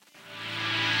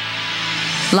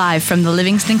live from the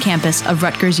Livingston campus of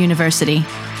Rutgers University.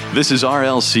 This is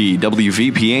RLC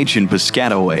WVPH in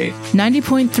Piscataway.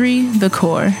 90.3 The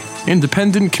Core.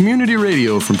 Independent community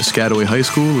radio from Piscataway High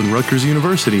School and Rutgers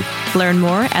University. Learn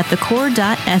more at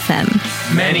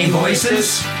thecore.fm. Many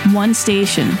voices. One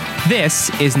station. This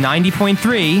is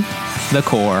 90.3 The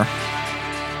Core.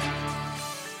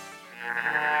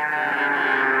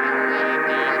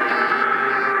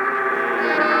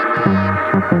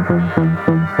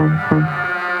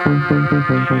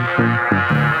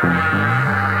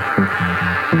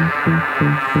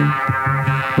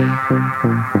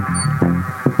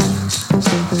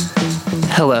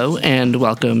 Hello and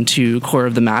welcome to Core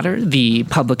of the Matter, the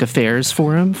public affairs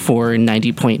forum for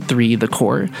 90.3 The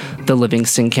Core, the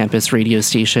Livingston campus radio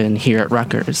station here at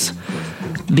Rutgers.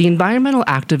 The environmental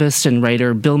activist and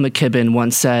writer Bill McKibben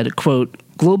once said, quote,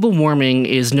 "Global warming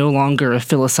is no longer a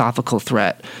philosophical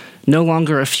threat, no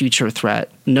longer a future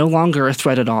threat, no longer a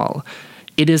threat at all.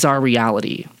 It is our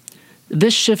reality."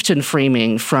 This shift in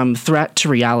framing from threat to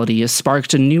reality has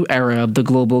sparked a new era of the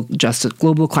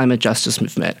global climate justice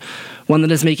movement, one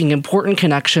that is making important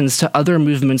connections to other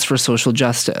movements for social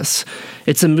justice.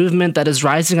 It's a movement that is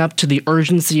rising up to the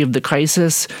urgency of the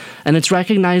crisis, and it's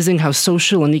recognizing how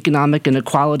social and economic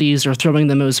inequalities are throwing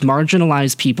the most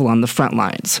marginalized people on the front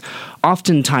lines,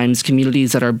 oftentimes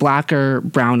communities that are blacker,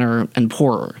 browner, and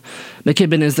poorer.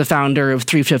 McKibben is the founder of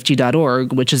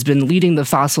 350.org, which has been leading the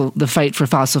fight for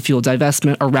fossil fuel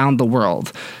divestment around the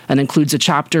world, and includes a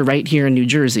chapter right here in New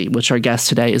Jersey, which our guest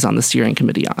today is on the steering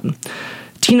committee on.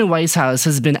 Tina Weishaus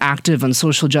has been active on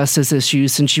social justice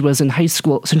issues since she was a high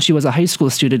school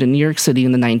student in New York City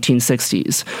in the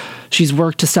 1960s. She's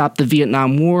worked to stop the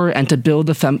Vietnam War and to build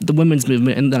the women's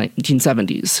movement in the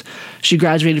 1970s. She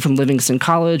graduated from Livingston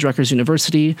College, Rutgers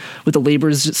University, with a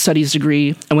labor studies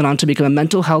degree and went on to become a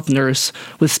mental health nurse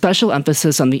with special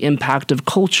emphasis on the impact of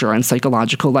culture on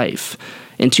psychological life.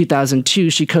 In 2002,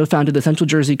 she co-founded the Central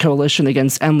Jersey Coalition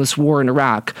Against Endless War in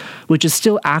Iraq, which is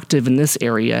still active in this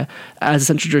area as the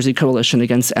Central Jersey Coalition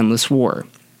Against Endless War.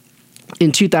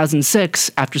 In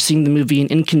 2006, after seeing the movie An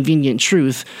Inconvenient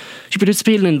Truth, she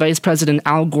participated in Vice President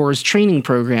Al Gore's training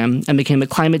program and became a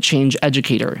climate change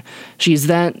educator. Since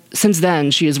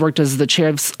then, she has worked as the chair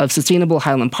of Sustainable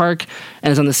Highland Park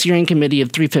and is on the steering committee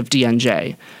of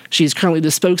 350NJ. She is currently the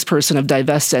spokesperson of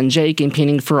Divest NJ,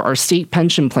 campaigning for our state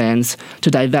pension plans to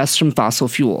divest from fossil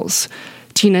fuels.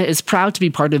 Tina is proud to be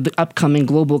part of the upcoming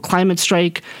global climate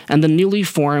strike and the newly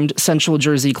formed Central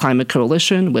Jersey Climate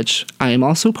Coalition, which I am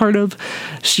also part of.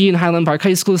 She and Highland Park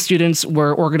High School students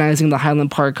were organizing the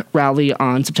Highland Park rally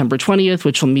on September 20th,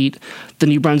 which will meet the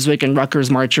New Brunswick and Rutgers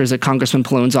marchers at Congressman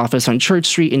Pallone's office on Church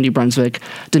Street in New Brunswick,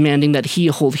 demanding that he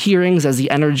hold hearings as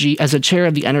a chair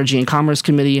of the Energy and Commerce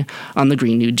Committee on the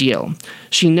Green New Deal.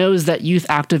 She knows that youth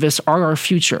activists are our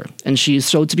future, and she is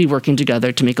thrilled to be working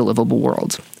together to make a livable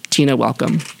world. Tina,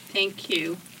 welcome. Thank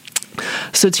you.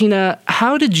 So, Tina,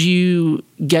 how did you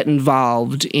get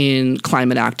involved in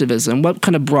climate activism? What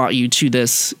kind of brought you to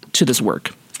this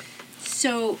work?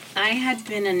 So I had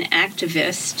been an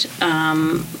activist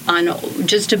on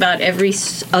just about every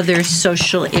other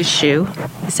social issue.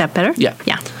 Is that better? Yeah.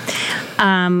 Yeah.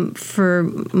 For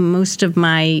most of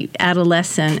my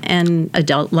adolescent and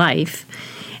adult life.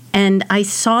 And I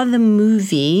saw the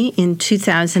movie in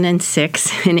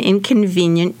 2006, An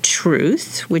Inconvenient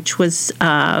Truth, which was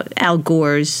Al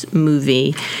Gore's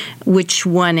movie, which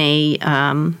won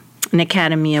an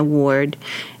Academy Award.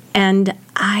 And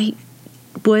I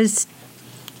was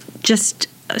just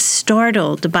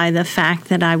startled by the fact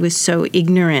that I was so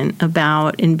ignorant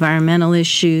about environmental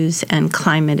issues and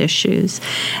climate issues.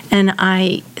 And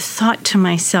I thought to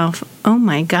myself, oh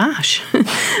my gosh,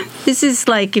 this is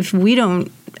like if we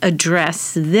don't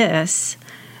address this,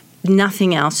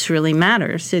 nothing else really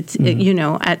matters. It's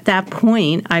at that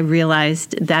point I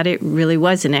realized that it really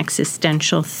was an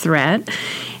existential threat,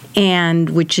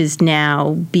 and which is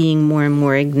now being more and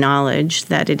more acknowledged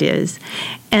that it is.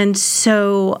 And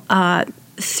so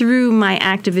through my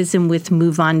activism with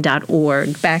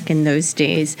MoveOn.org back in those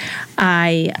days,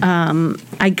 I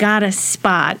got a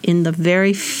spot in the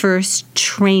very first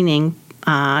training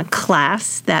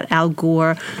class that Al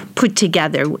Gore put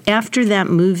together. After that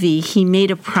movie, he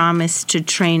made a promise to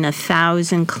train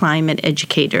 1,000 climate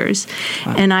educators.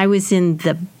 Wow. And I was in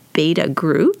the beta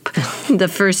group, the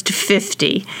first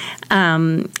 50,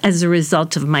 as a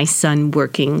result of my son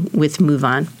working with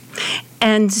MoveOn.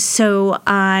 And so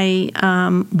I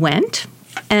went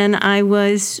And I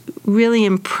was really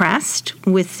impressed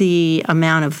with the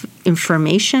amount of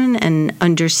information and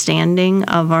understanding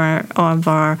of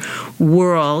our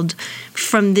world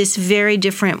from this very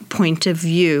different point of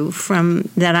view from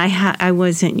that I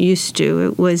wasn't used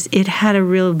to. It had a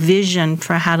real vision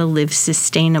for how to live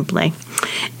sustainably,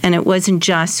 and it wasn't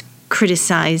just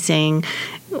criticizing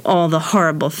all the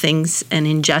horrible things and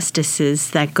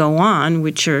injustices that go on,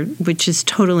 which is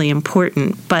totally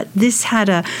important. But this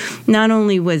had not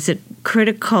only was it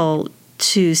critical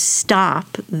to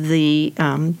stop the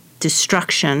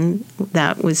destruction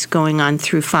that was going on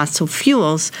through fossil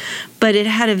fuels, but it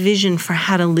had a vision for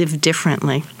how to live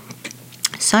differently.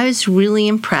 So I was really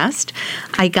impressed.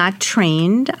 I got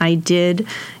trained. I did,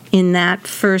 in that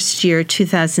first year,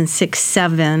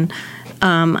 2006-07,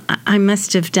 I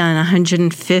must have done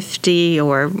 150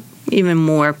 or even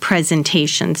more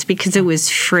presentations because it was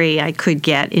free. I could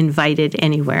get invited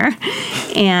anywhere.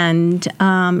 And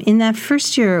in that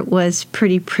first year, it was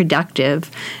pretty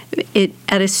productive.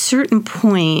 At a certain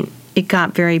point, it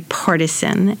got very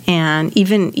partisan, and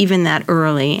even that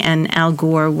early. And Al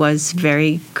Gore was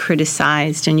very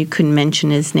criticized, and you couldn't mention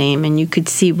his name, and you could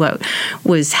see what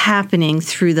was happening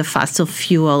through the fossil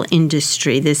fuel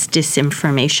industry, this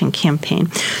disinformation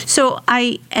campaign. So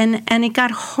and it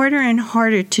got harder and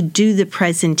harder to do the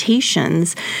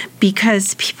presentations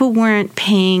because people weren't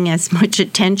paying as much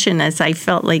attention as I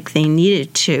felt like they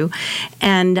needed to.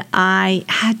 And I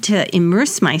had to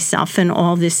immerse myself in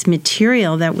all this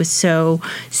material that was so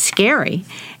scary.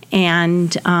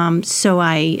 And so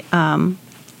I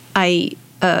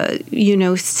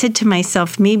said to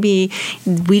myself, maybe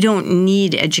we don't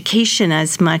need education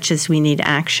as much as we need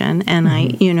action. And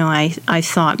I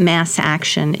thought mass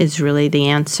action is really the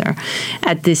answer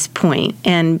at this point.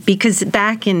 And because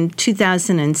back in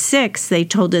 2006, they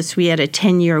told us we had a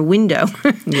 10-year window.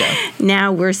 Yeah.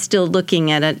 Now we're still looking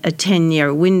at a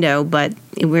 10-year window, but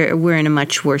we're in a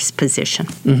much worse position.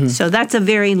 Mm-hmm. So that's a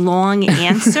very long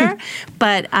answer,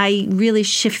 but I really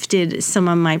shifted some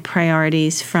of my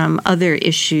priorities from other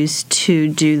issues to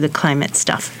do the climate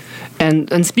stuff.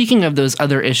 And speaking of those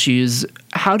other issues,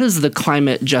 how does the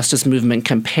climate justice movement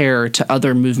compare to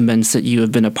other movements that you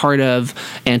have been a part of,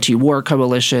 anti-war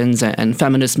coalitions and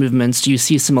feminist movements? Do you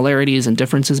see similarities and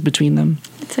differences between them?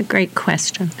 That's a great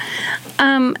question.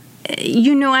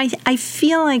 I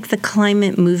feel like the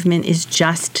climate movement is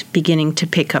just beginning to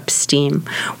pick up steam.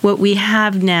 What we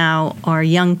have now are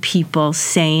young people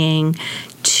saying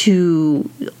to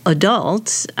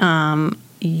adults,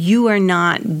 you are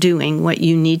not doing what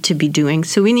you need to be doing,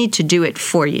 so we need to do it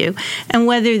for you. And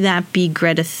whether that be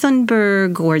Greta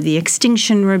Thunberg or the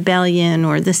Extinction Rebellion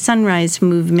or the Sunrise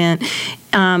Movement,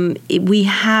 we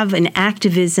have an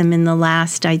activism in the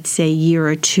last, I'd say, year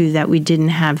or two that we didn't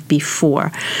have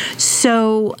before.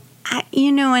 So,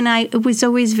 I was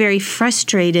always very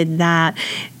frustrated that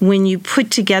when you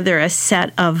put together a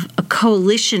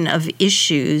coalition of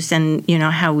issues, and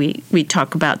how we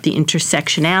talk about the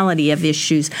intersectionality of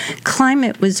issues,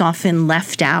 climate was often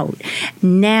left out.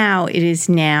 Now it's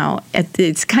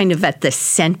kind of at the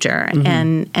center,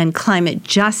 mm-hmm. and climate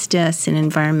justice and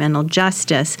environmental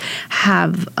justice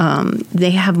have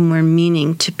more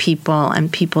meaning to people,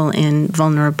 and people in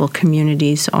vulnerable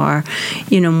communities are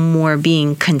more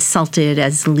being consulted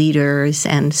as leaders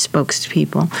and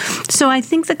spokespeople. So I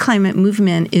think the climate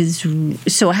movement is.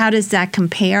 So how does that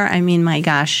compare? I mean, my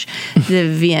gosh,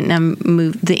 the Vietnam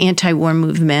the anti-war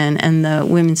movement and the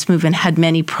women's movement had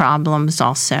many problems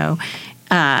also.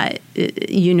 But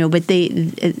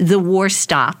the war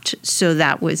stopped. So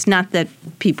that was not that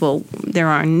there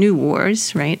are new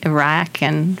wars, right? Iraq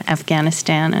and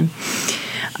Afghanistan,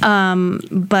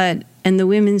 and the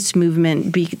women's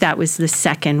movement, that was the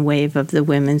second wave of the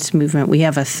women's movement. We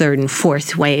have a third and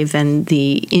fourth wave, and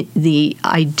the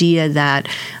idea that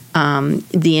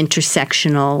the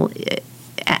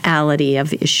intersectionality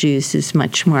of issues is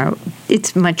much more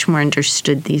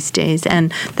understood these days.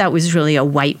 And that was really a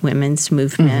white women's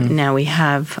movement. Mm-hmm. Now we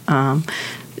have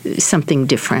something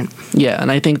different. Yeah,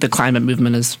 and I think the climate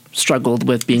movement has struggled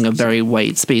with being a very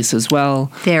white space as well.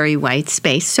 Very white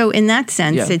space. So in that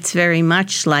sense, It's very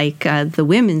much like the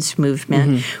women's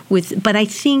movement. Mm-hmm. But I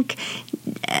think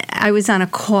I was on a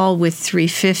call with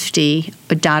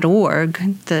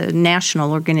 350.org, the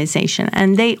national organization,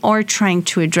 and they are trying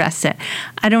to address it.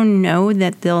 I don't know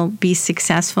that they'll be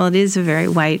successful. It is a very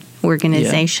white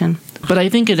organization. Yeah. But I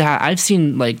think I've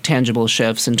seen like tangible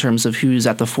shifts in terms of who's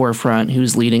at the forefront,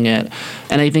 who's leading it.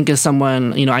 And I think as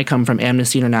someone, I come from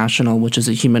Amnesty International, which is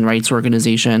a human rights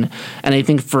organization. And I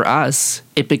think for us,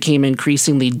 it became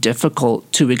increasingly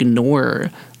difficult to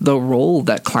ignore the role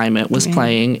that climate was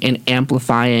playing in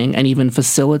amplifying and even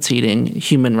facilitating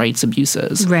human rights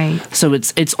abuses. Right. So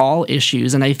it's all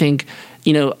issues. And I think,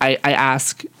 I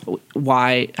ask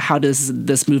how does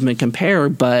this movement compare?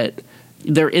 But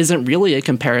there isn't really a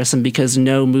comparison because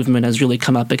no movement has really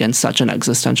come up against such an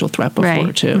existential threat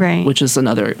before, too, which is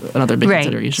another big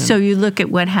consideration. So you look at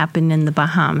what happened in the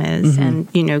Bahamas and,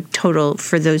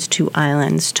 for those two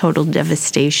islands, total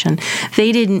devastation.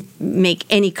 They didn't make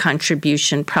any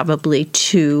contribution probably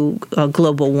to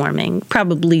global warming,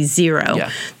 probably zero. Yeah.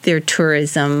 Their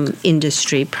tourism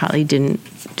industry probably didn't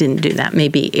do that.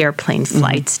 Maybe airplane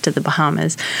flights to the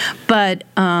Bahamas. But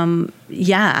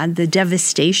the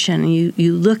devastation,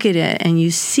 you look at it and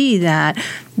you see that,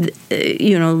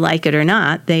 like it or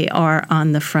not, they are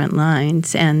on the front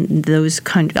lines. And those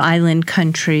island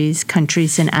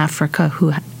countries in Africa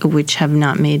which have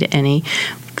not made any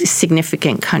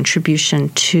significant contribution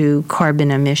to carbon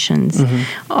emissions.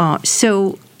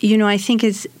 So, I think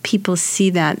as people see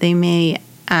that, they may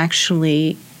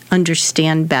actually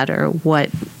understand better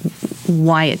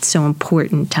why it's so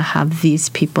important to have these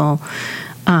people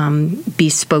be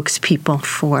spokespeople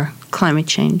for climate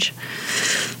change.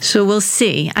 So we'll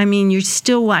see. I mean, you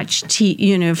still watch,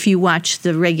 if you watch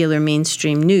the regular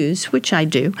mainstream news, which I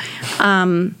do,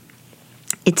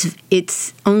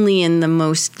 it's only in the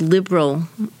most liberal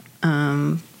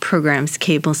programs,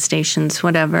 cable stations,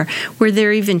 whatever, where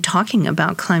they're even talking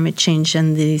about climate change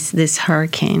and this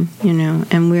hurricane,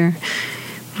 and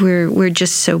we're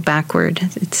just so backward.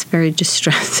 It's very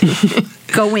distressing.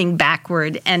 Going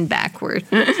backward and backward.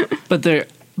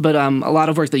 But a lot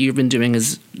of work that you've been doing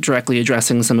is directly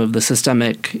addressing some of the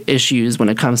systemic issues when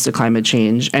it comes to climate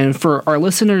change. And for our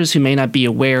listeners who may not be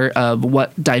aware of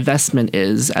what divestment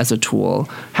is as a tool,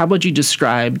 how would you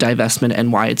describe divestment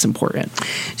and why it's important?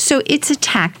 So it's a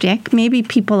tactic. Maybe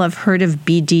people have heard of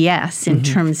BDS in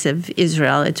terms of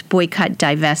Israel. It's boycott,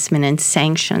 divestment, and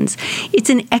sanctions. It's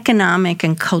an economic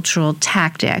and cultural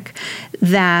tactic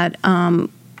that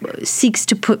seeks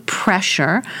to put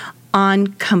pressure on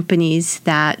companies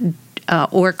that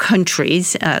or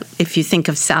countries. If you think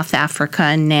of South Africa,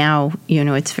 and now,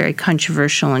 it's very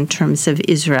controversial in terms of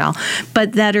Israel,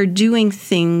 but that are doing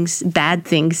bad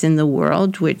things in the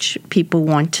world, which people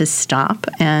want to stop.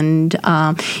 And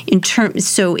in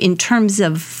terms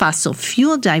of fossil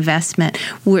fuel divestment,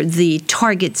 where the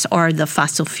targets are the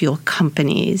fossil fuel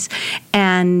companies.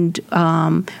 And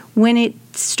when it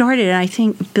started, I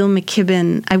think Bill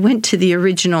McKibben, I went to the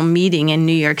original meeting in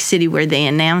New York City where they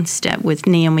announced it with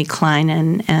Naomi Klein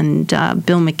and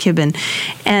Bill McKibben.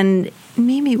 And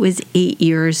maybe it was 8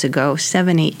 years ago,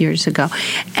 7-8 years ago.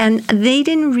 And they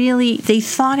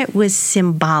thought it was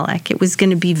symbolic. It was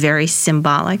going to be very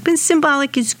symbolic. But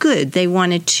symbolic is good. They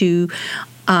wanted to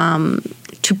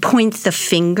point the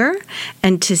finger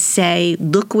and to say,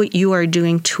 look what you are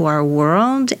doing to our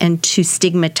world, and to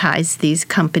stigmatize these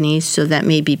companies so that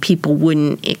maybe people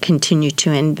wouldn't continue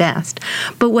to invest.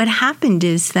 But what happened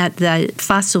is that the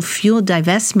fossil fuel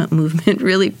divestment movement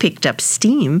really picked up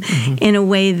steam in a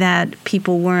way that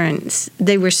people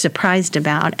they were surprised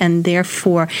about, and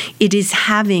therefore it is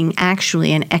having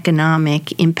actually an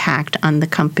economic impact on the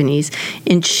companies.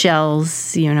 In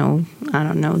Shell's, I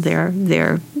don't know,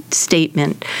 their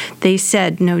statement, they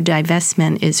said no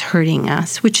divestment is hurting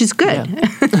us, which is good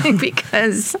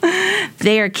because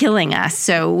they are killing us,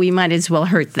 so we might as well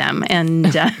hurt them. And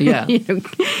they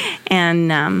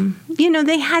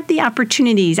had the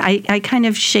opportunities. I kind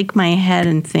of shake my head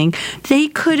and think they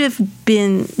could have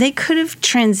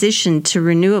transitioned to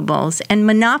renewables and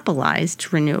monopolized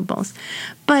renewables,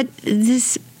 but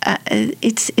this.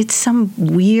 It's some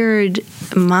weird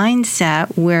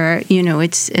mindset where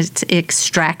it's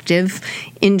extractive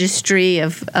industry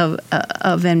of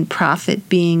and profit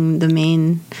being the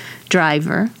main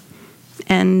driver,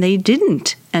 and they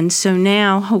didn't. And so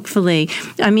now, hopefully,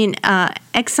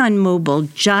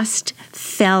 ExxonMobil just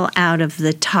fell out of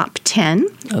the top 10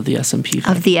 of the S&P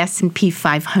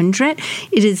 500.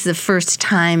 It is the first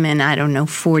time in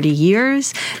 40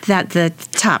 years that the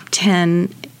top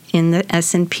 10 in the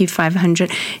S&P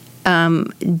 500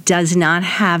 does not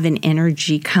have an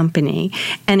energy company.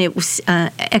 And it was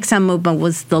ExxonMobil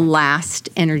was the last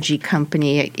energy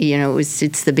company.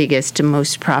 It's the biggest and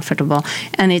most profitable,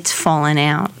 and it's fallen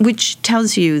out, which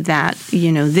tells you that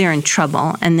they're in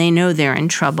trouble, and they know they're in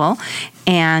trouble.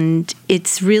 And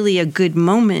it's really a good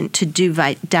moment to do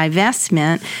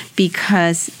divestment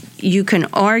because you can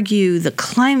argue the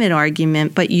climate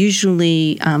argument, but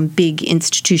usually big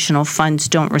institutional funds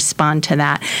don't respond to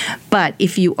that. But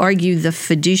if you argue the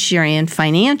fiduciary and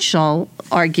financial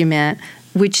argument,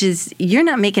 which is you're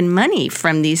not making money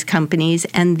from these companies,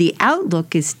 and the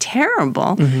outlook is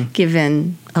terrible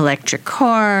given electric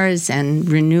cars and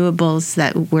renewables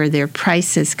where their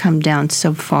prices come down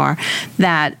so far,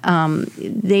 that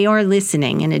they are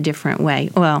listening in a different way.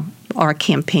 Well, our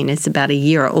campaign is about a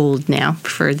year old now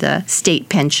for the state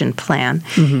pension plan,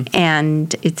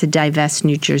 and it's a Divest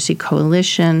New Jersey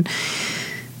coalition.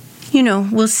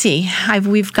 We'll see.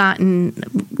 We've gotten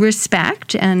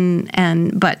respect,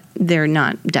 but they're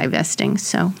not divesting.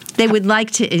 So they would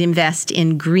like to invest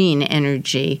in green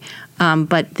energy,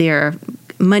 but their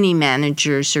money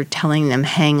managers are telling them,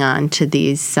 hang on to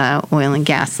these oil and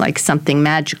gas, like something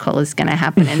magical is going to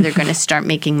happen, and they're going to start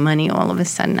making money all of a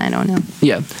sudden. I don't know.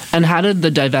 Yeah. And how did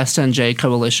the Divest NJ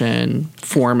coalition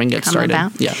form and get started?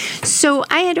 About? Yeah. So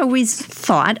I had always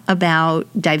thought about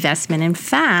divestment. In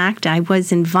fact, I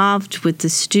was involved with the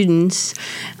students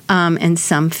and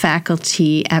some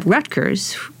faculty at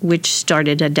Rutgers, which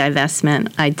started a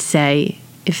divestment, I'd say,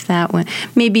 if that went,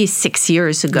 maybe 6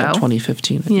 years ago. Yeah,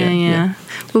 2015. Yeah.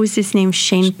 What was his name?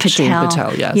 Shane Patel. Shane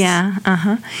Patel, yes.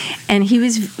 Yeah, And he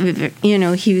was,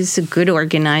 he was a good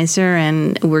organizer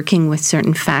and working with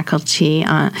certain faculty.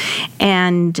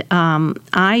 And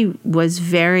I was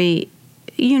very,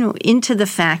 into the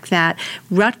fact that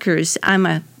Rutgers, I'm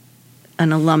an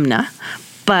alumna,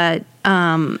 but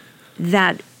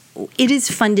that it is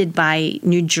funded by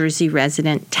New Jersey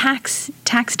resident tax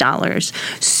dollars.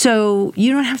 So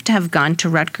you don't have to have gone to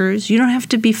Rutgers. You don't have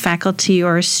to be faculty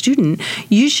or a student.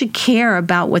 You should care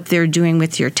about what they're doing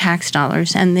with your tax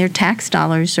dollars. And their tax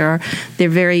dollars they're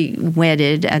very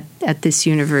wedded at this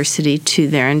university to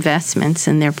their investments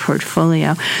and their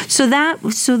portfolio. So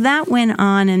that went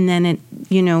on, and then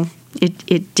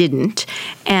it didn't.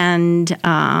 And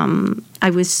I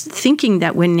was thinking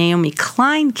that when Naomi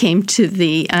Klein came to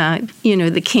the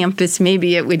campus,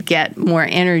 maybe it would get more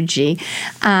energy.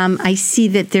 I see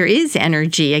that there is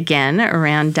energy again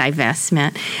around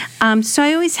divestment. So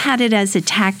I always had it as a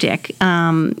tactic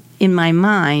in my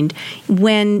mind.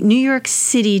 When New York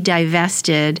City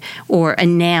divested or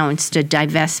announced a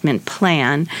divestment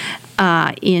plan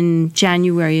in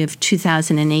January of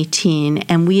 2018,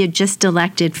 and we had just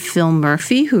elected Phil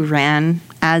Murphy, who ran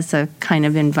as a kind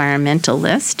of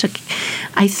environmentalist,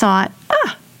 I thought,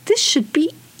 this should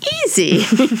be easy.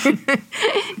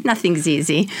 Nothing's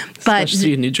easy. But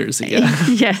especially in New Jersey,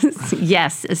 yeah.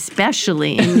 Yes,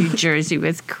 especially in New Jersey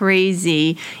with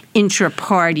crazy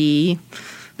intra-party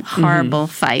horrible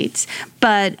fights.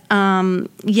 But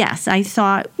yes, I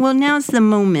thought, well, now's the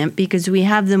moment, because we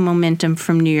have the momentum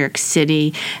from New York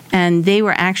City, and they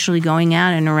were actually going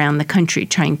out and around the country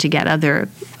trying to get other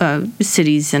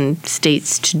cities and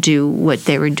states to do what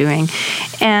they were doing.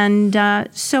 And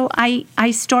so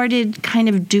I started kind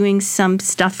of doing some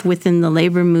stuff within the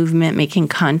labor movement, making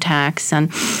contacts,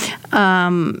 and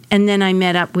then I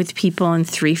met up with people in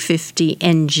 350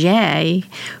 NJ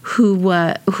who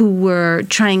were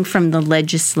trying from the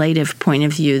legislative point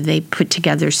of view. They put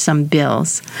together some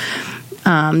bills.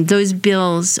 Those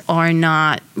bills are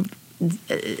not,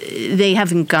 they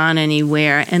haven't gone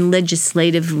anywhere. And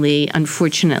legislatively,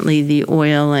 unfortunately, the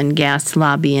oil and gas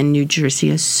lobby in New Jersey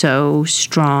is so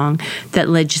strong that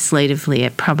legislatively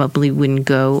it probably wouldn't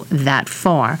go that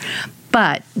far.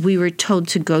 But we were told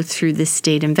to go through the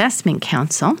State Investment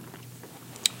Council,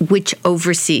 which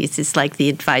oversees, is like the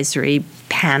advisory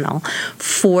panel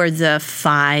for the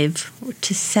 5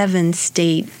 to 7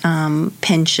 state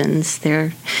pensions.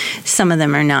 Some of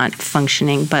them are not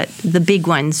functioning, but the big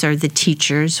ones are the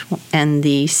teachers and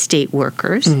the state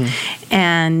workers.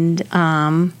 And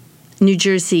New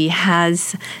Jersey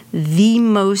has the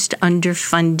most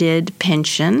underfunded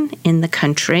pension in the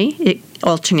country. It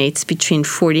alternates between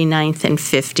 49th and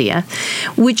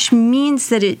 50th, which means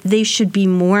that they should be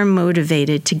more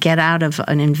motivated to get out of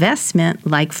an investment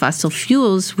like fossil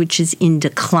fuels, which is in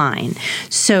decline.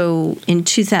 So in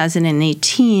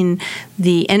 2018,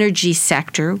 the energy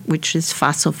sector, which is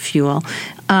fossil fuel,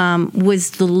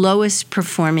 was the lowest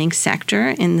performing sector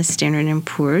in the Standard &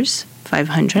 Poor's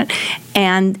 500,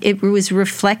 and it was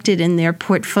reflected in their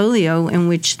portfolio, in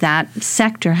which that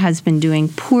sector has been doing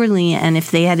poorly. And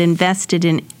if they had invested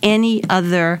in any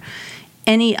other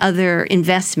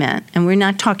investment, and we're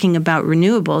not talking about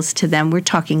renewables to them, we're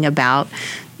talking about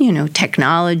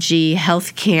technology,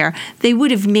 healthcare, they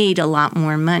would have made a lot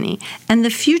more money. And the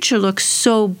future looks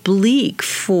so bleak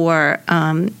for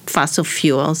fossil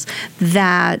fuels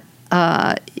that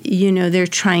they're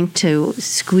trying to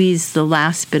squeeze the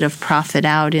last bit of profit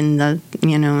out in the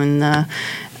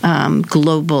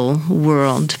global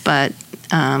world. But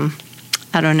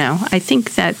I don't know. I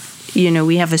think that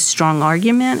we have a strong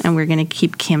argument, and we're going to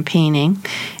keep campaigning,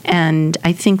 and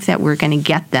I think that we're going to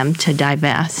get them to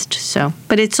divest. So,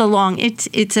 but it's a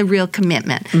real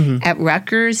commitment. Mm-hmm. At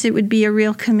Rutgers, it would be a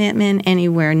real commitment.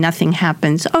 Anywhere nothing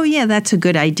happens, oh yeah, that's a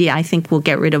good idea. I think we'll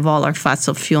get rid of all our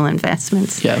fossil fuel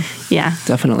investments. Yeah,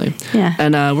 definitely. Yeah,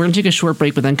 and we're going to take a short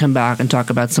break, but then come back and talk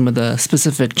about some of the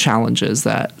specific challenges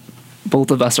that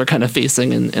both of us are kind of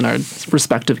facing in our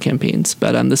respective campaigns.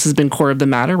 But this has been Core of the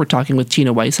Matter. We're talking with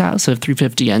Tina Weishaus of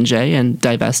 350NJ and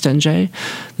Divest NJ.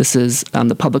 This is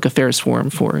the Public Affairs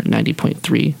Forum for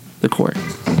 90.3 The Core.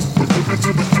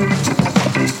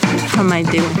 How am I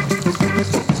doing?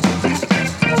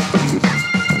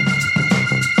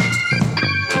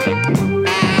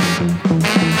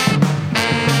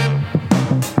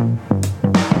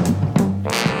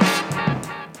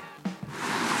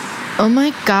 Oh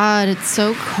my God, it's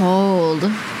so cold.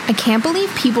 I can't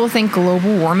believe people think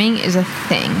global warming is a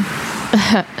thing.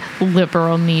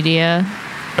 Liberal media.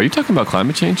 Are you talking about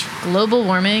climate change? Global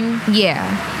warming?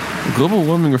 Yeah. Global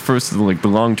warming refers to the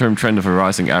long-term trend of a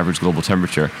rising average global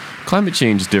temperature. Climate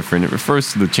change is different. It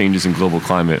refers to the changes in global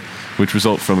climate, which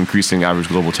result from increasing average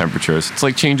global temperatures. It's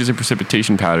like changes in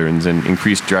precipitation patterns and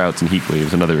increased droughts and heat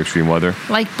waves and other extreme weather.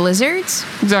 Like blizzards?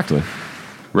 Exactly.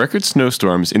 Record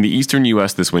snowstorms in the eastern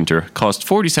U.S. this winter caused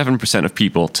 47% of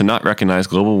people to not recognize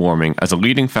global warming as a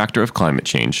leading factor of climate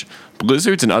change.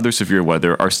 Blizzards and other severe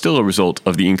weather are still a result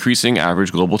of the increasing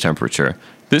average global temperature.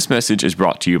 This message is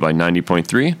brought to you by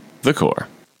 90.3 The Core.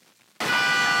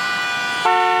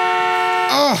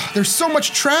 Ugh, there's so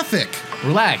much traffic.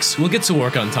 Relax, we'll get to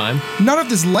work on time. Not if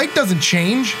this light doesn't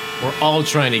change. We're all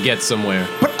trying to get somewhere.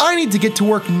 But I need to get to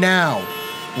work now.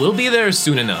 We'll be there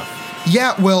soon enough.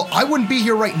 Yeah, well, I wouldn't be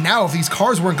here right now if these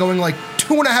cars weren't going like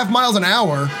 2.5 miles an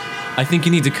hour. I think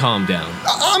you need to calm down.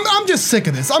 I'm just sick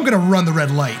of this. I'm gonna run the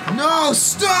red light. No,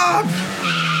 stop!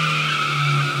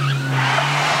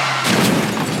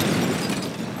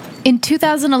 In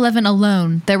 2011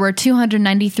 alone, there were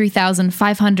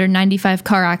 293,595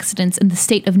 car accidents in the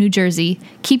state of New Jersey.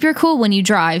 Keep your cool when you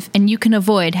drive, and you can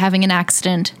avoid having an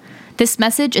accident. This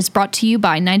message is brought to you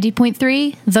by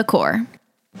 90.3 The Core.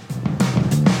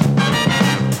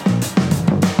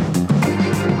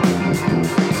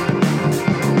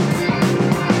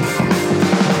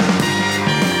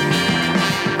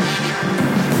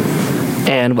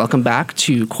 And welcome back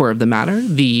to Core of the Matter,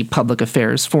 the Public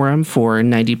Affairs Forum for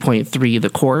 90.3 The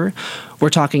Core. We're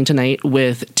talking tonight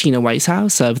with Tina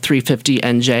Weishaus of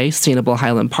 350NJ, Sustainable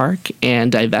Highland Park,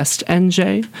 and Divest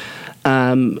NJ.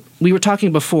 We were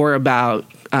talking before about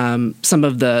some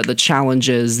of the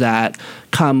challenges that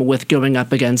come with going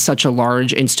up against such a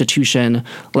large institution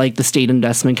like the State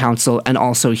Investment Council and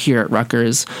also here at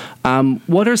Rutgers.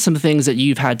 What are some things that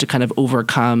you've had to kind of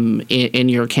overcome in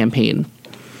your campaign?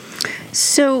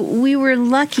 So we were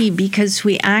lucky because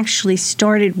we actually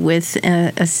started with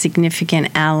a significant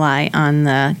ally on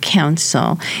the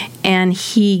council, and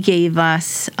he gave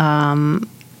us.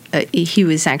 He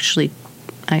was actually.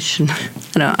 I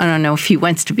don't know if he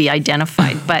wants to be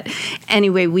identified, but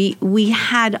anyway, we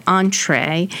had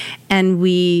entree, and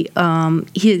he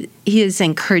has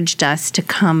encouraged us to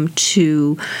come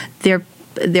to their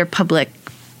public.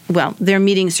 Well, their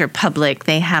meetings are public.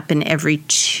 They happen every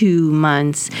 2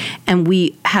 months. And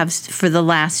we have, for the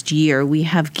last year, we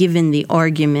have given the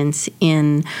arguments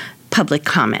in public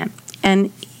comment. And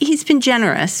he's been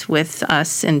generous with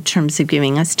us in terms of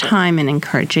giving us time and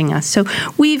encouraging us. So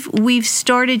we've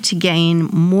started to gain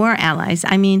more allies.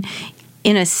 I mean,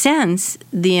 in a sense,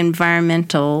 the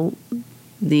environmental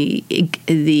the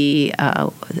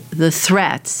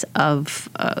threats of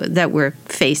that we're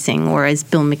facing, or as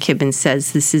Bill McKibben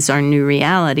says, this is our new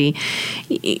reality.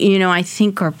 I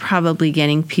think are probably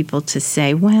getting people to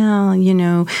say, well,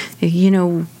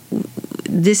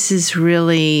 this is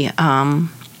really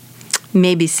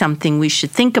maybe something we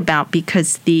should think about,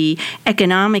 because the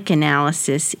economic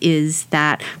analysis is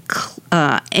that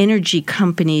energy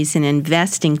companies and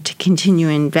investing to continue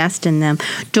to invest in them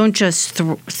don't just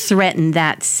threaten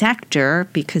that sector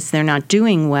because they're not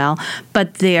doing well,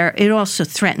 but it also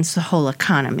threatens the whole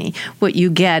economy. What you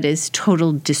get is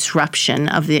total disruption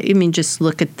of just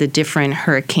look at the different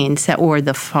hurricanes or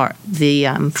the fires,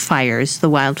 the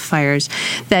wildfires,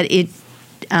 that it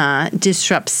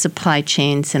disrupts supply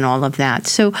chains and all of that.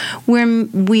 So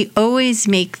we always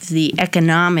make the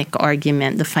economic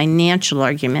argument, the financial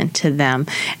argument to them,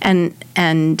 and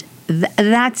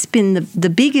that's been the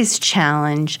biggest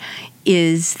challenge,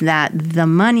 is that the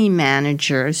money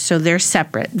managers, so they're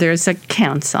separate. There's a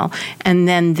council, and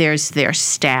then there's their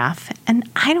staff. And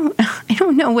I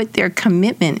don't know what their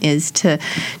commitment is to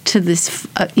this,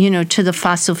 to the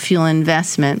fossil fuel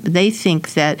investment. They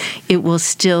think that it will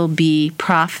still be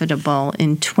profitable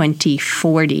in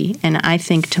 2040. And I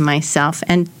think to myself,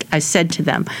 and I said to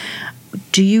them,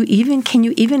 can you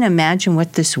even imagine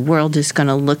what this world is going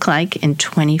to look like in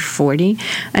 2040?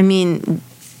 I mean,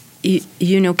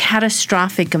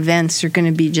 catastrophic events are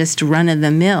going to be just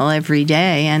run-of-the-mill every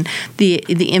day, and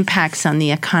the impacts on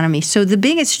the economy. So the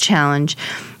biggest challenge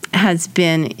has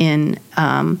been in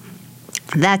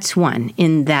that's one,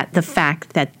 in that the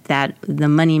fact that the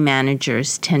money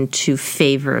managers tend to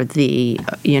favor the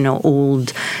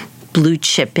old blue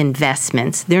chip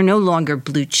investments. They're no longer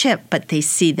blue chip, but they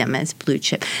see them as blue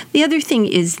chip. The other thing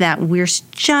is that we're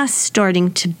just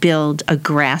starting to build a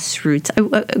grassroots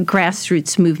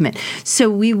movement. So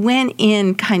we went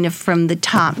in kind of from the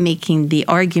top, making the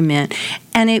argument,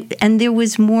 and there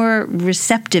was more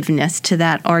receptiveness to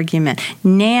that argument.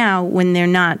 Now, when they're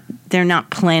not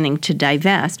planning to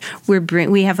divest,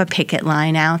 we have a picket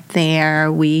line out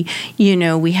there. We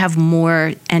have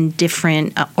more and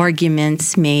different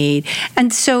arguments made,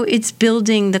 and so it's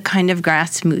building the kind of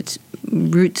grassroots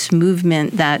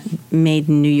movement that made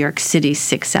New York City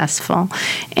successful,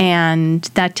 and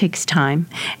that takes time.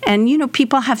 And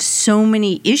people have so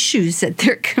many issues that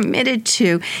they're committed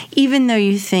to, even though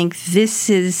you think this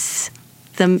is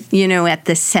at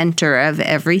the center of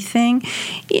everything.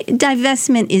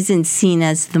 Divestment isn't seen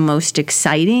as the most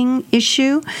exciting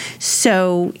issue.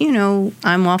 So,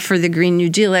 I'm all for the Green New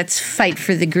Deal. Let's fight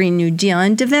for the Green New Deal.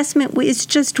 And divestment is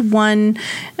just one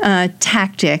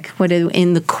tactic,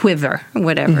 in the quiver,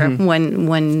 whatever,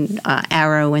 one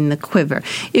arrow in the quiver.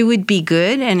 It would be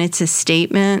good, and it's a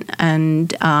statement,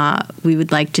 and we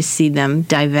would like to see them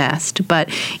divest. But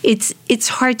it's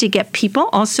hard to get people.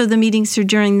 Also, the meetings are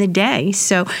during the day.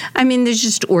 So, there's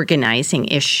just organizing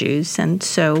issues. And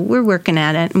so we're working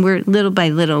at it, and little by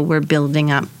little, we're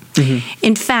building up.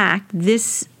 In fact,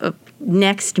 this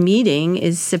next meeting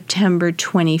is September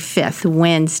 25th,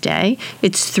 Wednesday.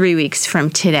 It's 3 weeks from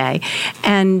today.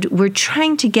 And we're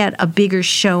trying to get a bigger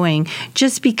showing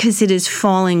just because it is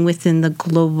falling within the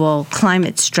Global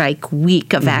Climate Strike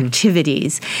week of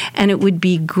activities. And it would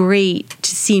be great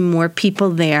to see more people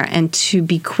there and to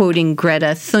be quoting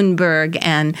Greta Thunberg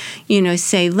and,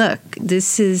 say, look,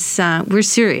 this is, we're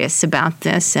serious about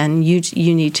this, and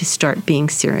you need to start being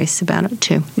serious about it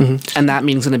too. And that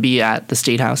meeting's going to be at the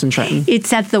State House in Trenton?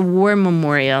 It's at the War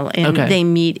Memorial, and they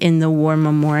meet in the War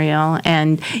Memorial.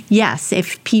 And yes,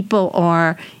 if people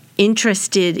are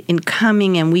interested in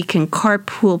coming, and we can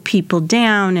carpool people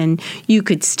down, and you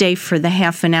could stay for the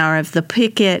half an hour of the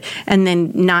picket and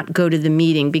then not go to the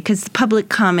meeting, because the public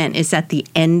comment is at the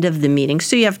end of the meeting,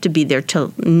 so you have to be there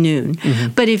till noon.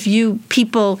 But if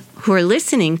people who are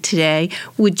listening today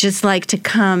would just like to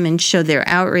come and show their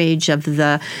outrage of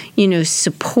the,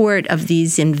 support of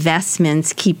these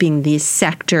investments, keeping this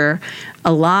sector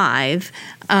alive,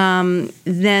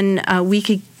 then we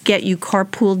could get you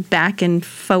carpooled back and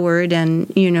forward,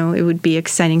 and, it would be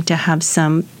exciting to have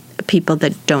some people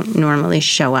that don't normally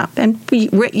show up. And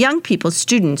young people,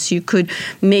 students, you could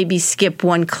maybe skip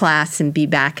one class and be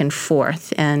back and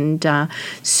forth. And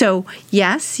so,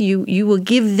 yes, you will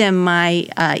give them my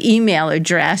email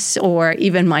address or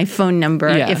even my phone number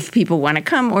if people want to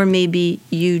come, or maybe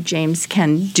you, James,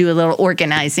 can do a little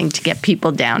organizing to get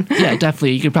people down. Yeah,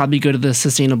 definitely. You could probably go to the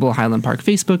Sustainable Highland Park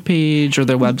Facebook page or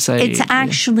their website. It's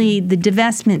actually the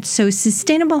divestment. So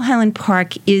Sustainable Highland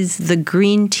Park is the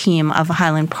green team of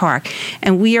Highland Park.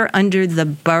 And we are under the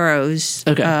borough's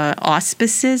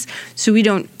auspices, so we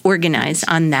don't organize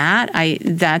on that.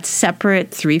 That's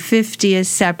separate. 350 is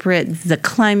separate. The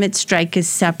climate strike is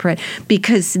separate,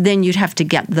 because then you'd have to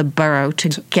get the borough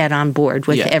to get on board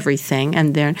with everything.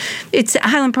 And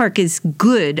Highland Park is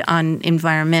good on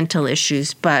environmental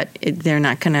issues, but they're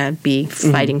not going to be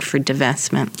fighting for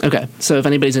divestment. Okay, so if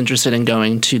anybody's interested in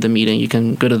going to the meeting, you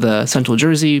can go to the Central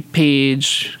Jersey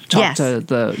page.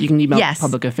 You can email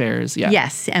Public Affairs.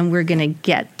 Yes, and we're going to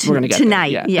get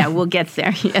tonight. There, yeah, we'll get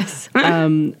there. Yes.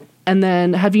 And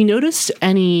then, have you noticed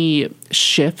any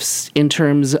shifts in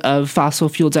terms of fossil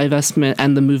fuel divestment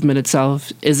and the movement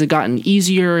itself? Has it gotten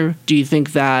easier? Do you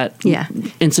think that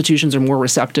institutions are more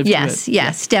receptive to it?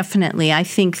 Yes, definitely. I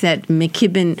think that Bill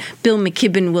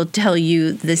McKibben will tell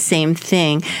you the same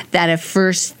thing, that at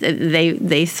first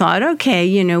they thought,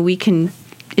 okay, we can.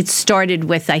 It started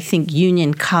with, I think,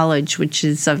 Union College, which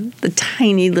is the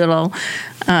tiny little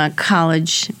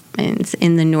college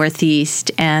in the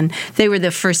Northeast, and they were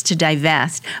the first to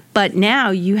divest. But now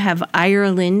you have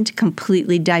Ireland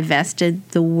completely divested,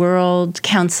 the World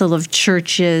Council of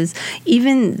Churches,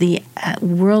 even the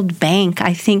World Bank.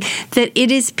 I think that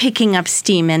it is picking up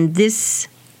steam, and this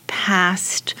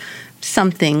past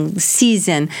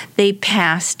season, they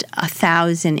passed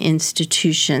 1,000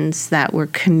 institutions that were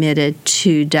committed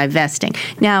to divesting.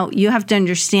 Now, you have to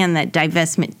understand that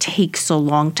divestment takes a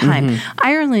long time.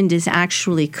 Ireland has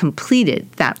actually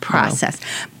completed that process.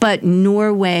 Wow. But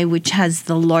Norway, which has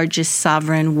the largest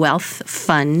sovereign wealth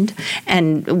fund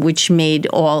and which paid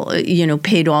all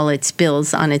its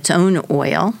bills on its own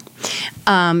oil,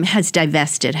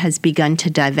 has begun to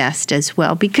divest as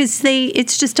well, because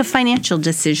it's just a financial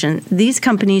decision. These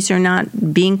companies are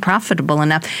not being profitable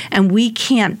enough, and we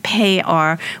can't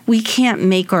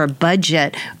make our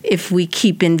budget if we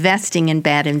keep investing in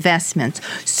bad investments.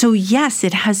 So yes,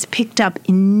 it has picked up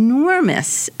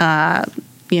enormous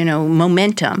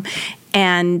momentum.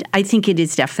 And I think it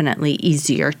is definitely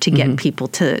easier to get people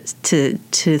to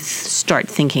start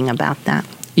thinking about that.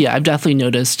 Yeah, I've definitely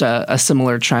noticed a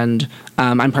similar trend.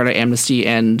 I'm part of Amnesty,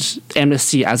 and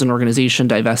Amnesty as an organization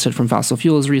divested from fossil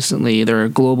fuels recently. They're a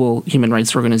global human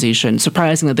rights organization.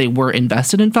 Surprising that they were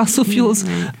invested in fossil fuels,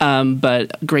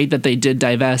 but great that they did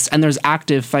divest. And there's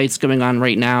active fights going on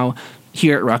right now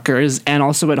here at Rutgers and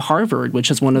also at Harvard, which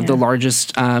is one of the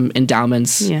largest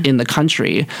endowments in the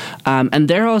country. And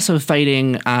they're also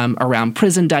fighting around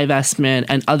prison divestment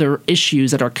and other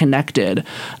issues that are connected.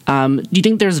 Do you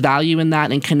think there's value in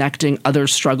that, in connecting other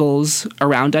struggles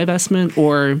around divestment?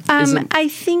 Or I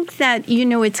think that,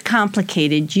 it's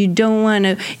complicated. You don't want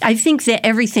to – I think that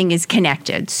everything is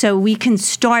connected. So we can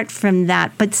start from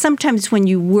that. But sometimes when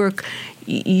you work –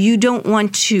 you don't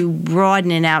want to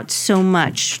broaden it out so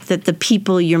much that the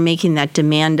people you're making that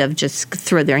demand of just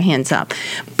throw their hands up.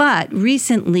 But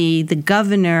recently, the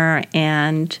governor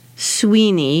and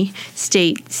Sweeney,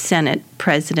 State Senate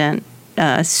President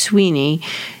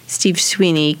Steve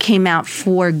Sweeney, came out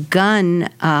for gun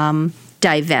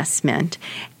divestment.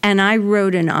 And I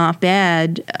wrote an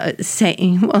op-ed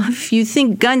saying, well, if you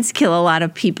think guns kill a lot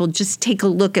of people, just take a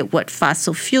look at what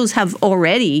fossil fuels have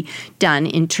already done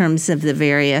in terms of the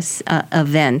various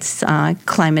events,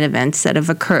 climate events that have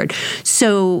occurred.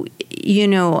 So,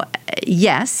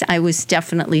 yes, I was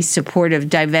definitely supportive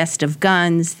divest of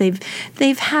guns. They've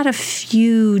had a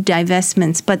few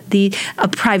divestments, but the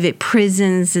private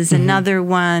prisons is another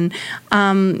one.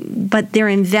 But their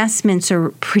investments are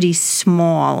pretty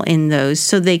small in those.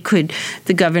 So the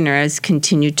governor has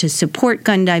continued to support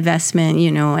gun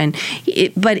divestment,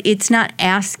 but it's not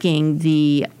asking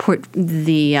the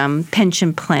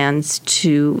pension plans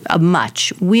to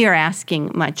much. We are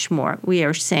asking much more. We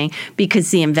are saying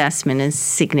because the investment is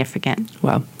significant.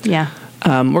 Wow. Yeah.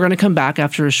 We're going to come back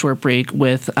after a short break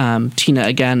with Tina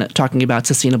again talking about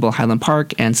sustainable Highland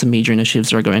Park and some major initiatives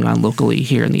that are going on locally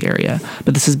here in the area.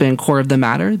 But this has been Core of the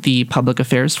Matter, the public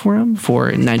affairs forum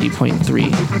for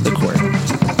 90.3 The Core.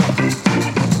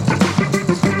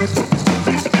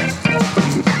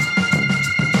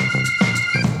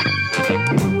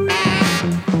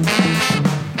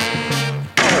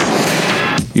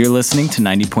 You're listening to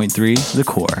 90.3 The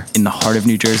Core, in the heart of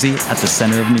New Jersey, at the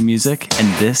center of new music,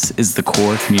 and this is the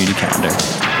Core Community Calendar.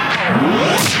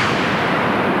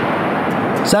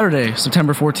 Saturday,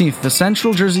 September 14th, the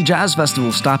Central Jersey Jazz Festival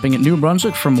is stopping at New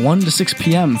Brunswick from 1 to 6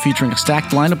 p.m., featuring a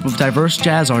stacked lineup of diverse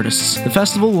jazz artists. The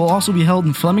festival will also be held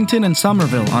in Flemington and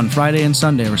Somerville on Friday and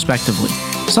Sunday, respectively.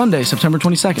 Sunday, September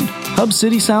 22nd, Hub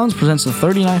City Sounds presents the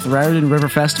 39th Raritan River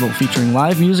Festival, featuring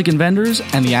live music and vendors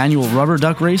and the annual Rubber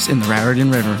Duck Race in the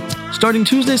Raritan River. Starting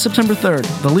Tuesday, September 3rd,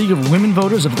 the League of Women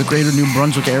Voters of the Greater New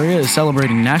Brunswick area is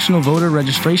celebrating National Voter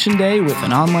Registration Day with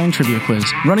an online trivia quiz.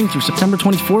 Running through September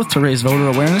 24th to raise voter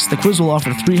awareness, the quiz will offer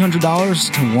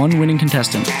 $300 to one winning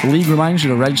contestant. The league reminds you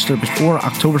to register before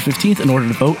October 15th in order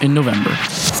to vote in November.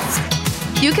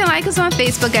 You can like us on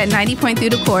Facebook at 90.3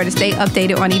 The Core to stay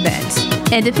updated on events.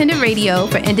 Independent radio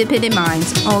for independent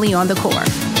minds, only on The Core.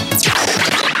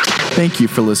 Thank you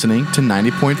for listening to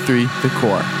 90.3 The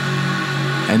Core.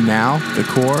 And now, The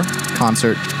Core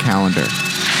Concert Calendar.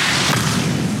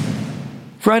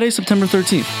 Friday, September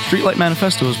 13th, Streetlight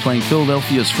Manifesto is playing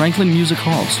Philadelphia's Franklin Music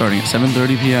Hall starting at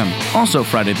 7:30 p.m. Also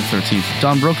Friday the 13th,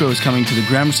 Don Broco is coming to the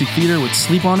Gramercy Theater with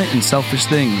Sleep On It and Selfish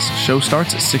Things. Show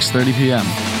starts at 6:30 p.m.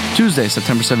 Tuesday,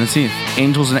 September 17th,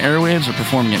 Angels and Airwaves are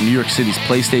performing at New York City's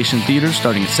PlayStation Theater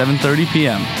starting at 7:30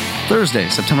 p.m. Thursday,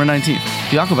 September 19th,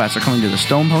 the Aquabats are coming to the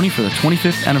Stone Pony for the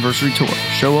 25th anniversary tour.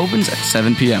 Show opens at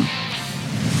 7 p.m.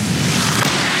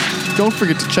 Don't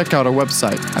forget to check out our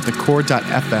website at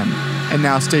thecore.fm. And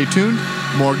now stay tuned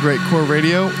More great core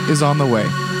radio is on the way.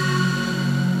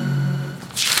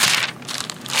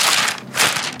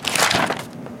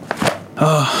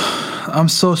 I'm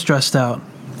so stressed out.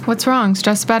 What's wrong?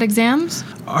 Stressed about exams?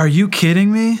 Are you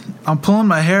kidding me? I'm pulling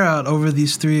my hair out over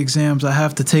these 3 exams I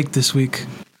have to take this week.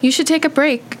 You should take a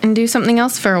break and do something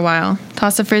else for a while.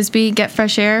 Toss a frisbee, get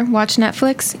fresh air, watch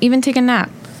Netflix, even take a nap.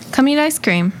 Come eat ice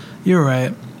cream. You're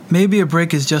right. Maybe a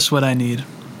break is just what I need.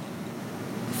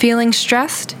 Feeling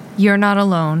stressed? You're not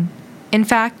alone. In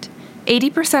fact,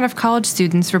 80% of college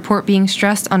students report being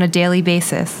stressed on a daily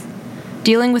basis.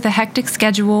 Dealing with a hectic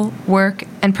schedule, work,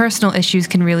 and personal issues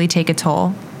can really take a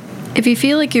toll. If you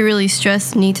feel like you're really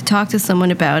stressed and need to talk to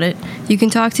someone about it, you can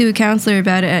talk to a counselor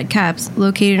about it at CAPS,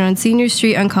 located on Senior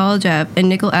Street on College Ave and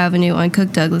Nickel Avenue on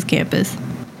Cook Douglas campus.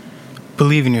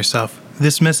 Believe in yourself.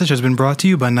 This message has been brought to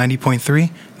you by 90.3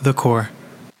 The Core.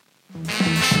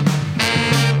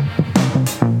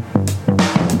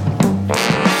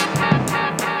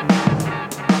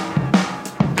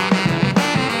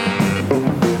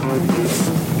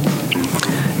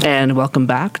 And welcome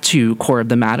back to Core of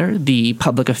the Matter, the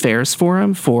public affairs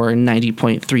forum for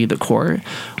 90.3 The Core.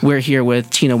 We're here with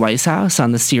Tina Weishaus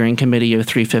on the steering committee of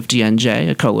 350NJ,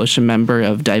 a coalition member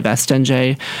of Divest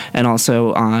NJ, and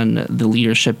also on the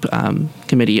leadership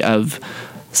committee of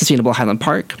Sustainable Highland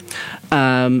Park.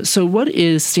 So what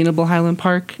is Sustainable Highland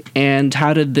Park, and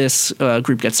how did this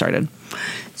group get started?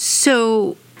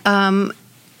 So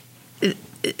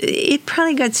it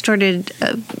probably got started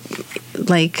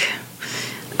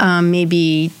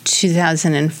maybe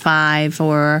 2005,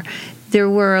 or there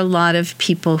were a lot of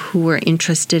people who were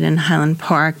interested in Highland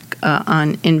Park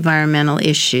on environmental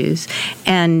issues.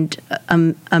 And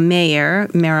a mayor,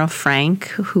 Merrill Frank,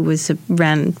 who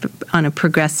ran on a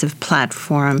progressive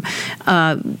platform,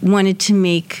 wanted to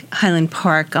make Highland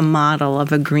Park a model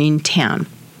of a green town.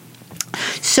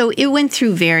 So it went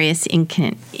through various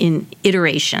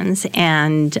iterations,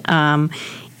 and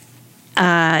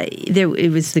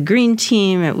it was the green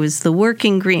team, it was the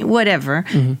working green, whatever.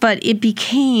 Mm-hmm. But it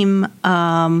became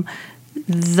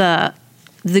the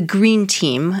green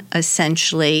team,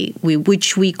 essentially,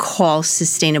 which we call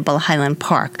Sustainable Highland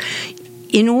Park.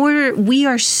 We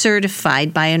are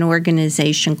certified by an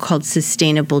organization called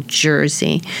Sustainable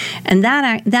Jersey, and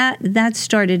that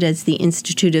started as the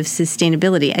Institute of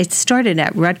Sustainability. It started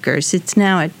at Rutgers. It's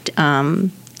now at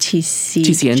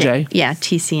TCNJ. Yeah,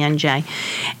 TCNJ.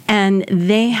 And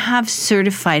they have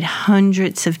certified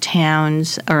hundreds of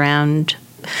towns around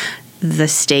the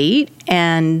state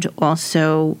and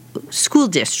also school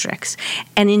districts.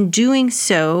 And in doing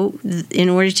so, in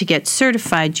order to get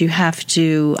certified, you have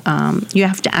to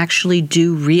actually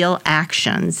do real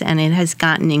actions, and it has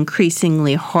gotten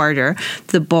increasingly harder.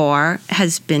 The bar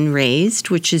has been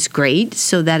raised, which is great,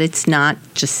 so that it's not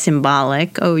just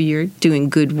symbolic, oh, you're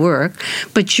doing good work,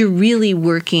 but you're really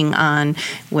working on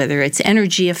whether it's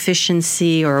energy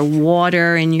efficiency or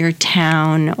water in your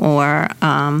town, or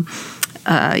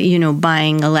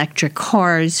buying electric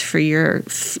cars for your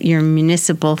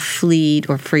municipal fleet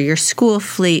or for your school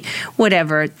fleet,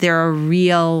 whatever. There are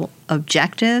real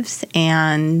objectives,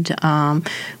 and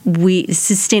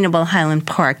Sustainable Highland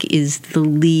Park is the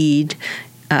lead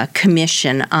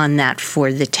commission on that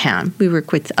for the town. We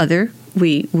work with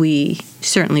we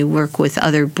certainly work with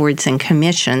other boards and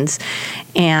commissions,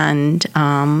 and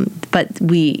but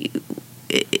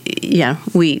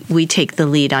we take the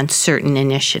lead on certain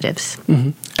initiatives. Mm-hmm.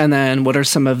 And then what are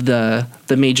some of the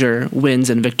major wins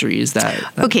and victories that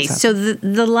okay, so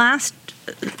the last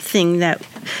thing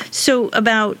so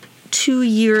about 2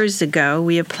 years ago,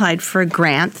 we applied for a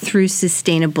grant through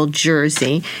Sustainable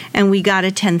Jersey, and we got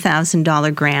a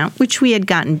 $10,000 grant, which we had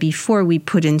gotten before. We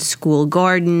put in school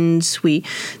gardens.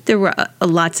 There were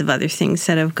lots of other things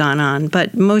that have gone on,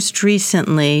 but most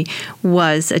recently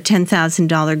was a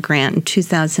 $10,000 grant in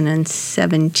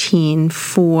 2017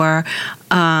 for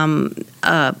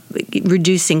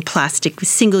reducing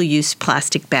single-use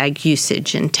plastic bag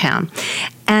usage in town.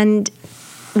 And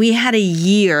we had a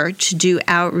year to do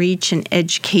outreach and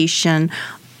education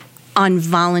on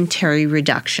voluntary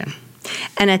reduction.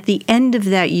 And at the end of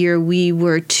that year, we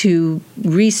were to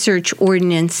research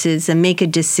ordinances and make a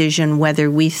decision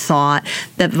whether we thought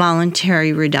that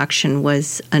voluntary reduction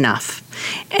was enough.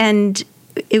 And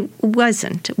it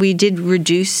wasn't. We did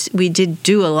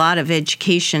do a lot of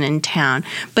education in town,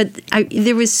 but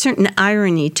there was certain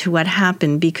irony to what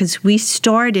happened, because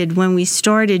when we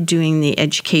started doing the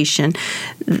education,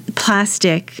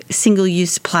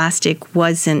 single-use plastic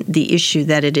wasn't the issue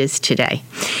that it is today.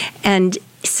 And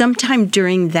sometime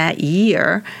during that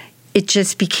year, it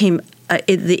just became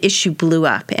the issue blew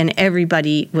up, and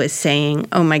everybody was saying,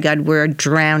 "Oh my God, we're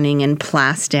drowning in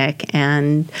plastic,"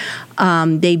 and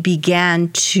they began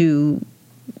to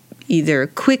either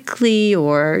quickly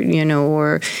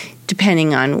or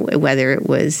depending on whether it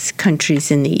was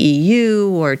countries in the EU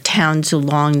or towns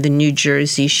along the New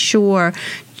Jersey shore,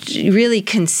 really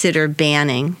consider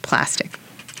banning plastic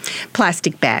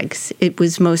bags. It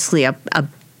was mostly a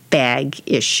bag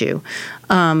issue,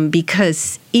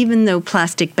 because even though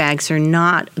plastic bags are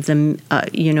not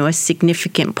a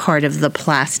significant part of the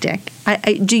plastic,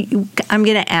 I'm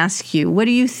going to ask you, what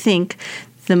do you think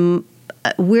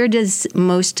where does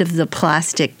most of the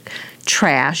plastic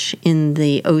trash in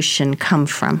the ocean come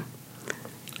from?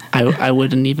 I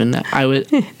wouldn't even.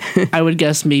 I would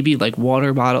guess maybe like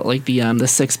water bottle, like the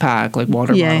 6-pack, like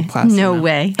water bottle plastic. No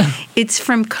way. It's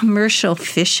from commercial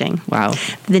fishing. Wow.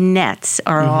 The nets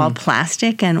are all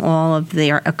plastic and all of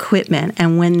their equipment.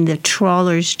 And when the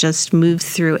trawlers just move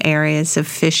through areas of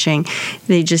fishing,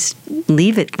 they just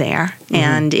leave it there,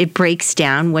 and it breaks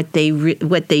down. What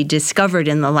they discovered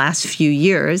in the last few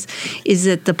years is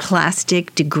that the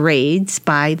plastic degrades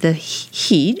by the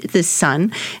heat, the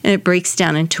sun, and it breaks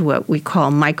down into what we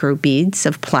call microbeads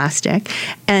of plastic.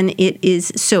 And it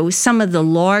is so some of the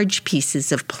large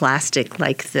pieces of plastic,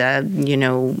 like the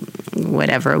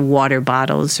whatever water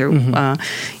bottles or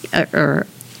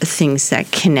things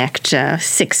that connect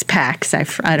 6-packs.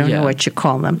 I don't know what you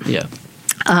call them. Yeah.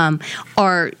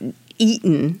 Are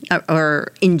eaten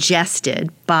or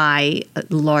ingested by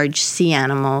large sea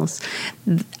animals.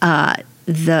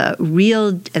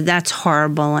 That's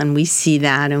horrible, and we see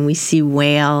that, and we see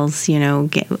whales,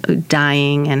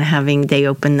 dying and they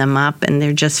open them up and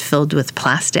they're just filled with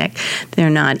plastic. They're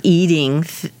not eating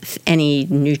any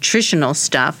nutritional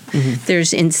stuff.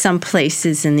 There's, in some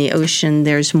places in the ocean,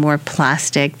 there's more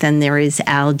plastic than there is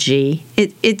algae.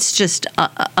 It's just an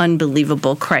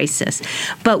unbelievable crisis.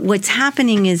 But what's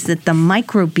happening is that the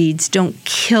microbeads don't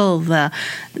kill the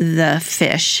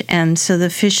fish, and so the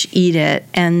fish eat it,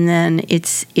 and then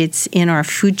it's in our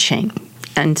food chain.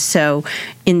 And so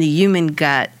in the human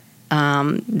gut,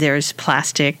 there's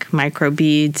plastic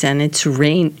microbeads, and it's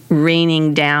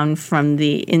raining down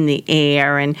in the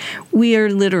air, and we are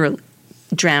literally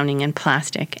drowning in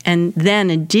plastic. And then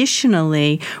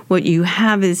additionally, what you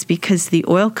have is, because the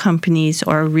oil companies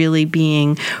are really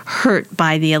being hurt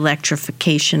by the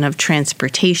electrification of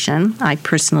transportation. I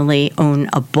personally own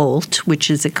a Bolt, which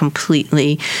is made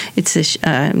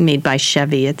by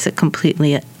Chevy. It's a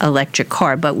completely electric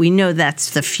car, but we know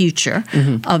that's the future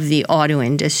of the auto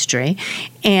industry.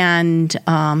 And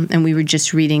we were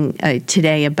just reading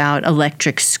today about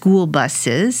electric school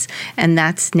buses, and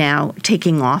that's now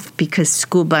taking off because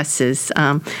school buses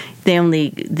they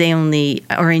only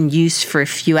are in use for a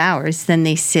few hours. Then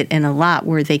they sit in a lot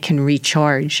where they can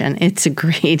recharge, and it's a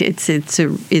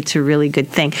really good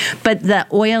thing. But the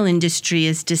oil industry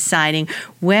is deciding,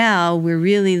 well, we're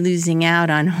really losing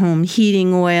out on home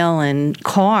heating oil and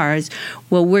cars.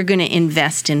 Well, we're going to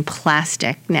invest in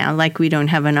plastic now. Like we don't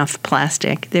have enough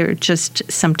plastic. They're just,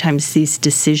 sometimes these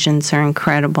decisions are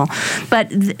incredible. But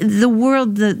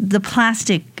the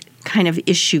plastic kind of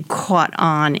issue caught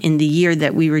on in the year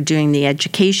that we were doing the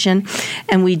education,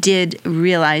 and we did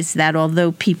realize that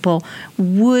although people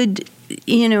would,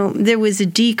 there was a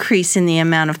decrease in the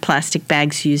amount of plastic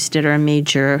bags used at our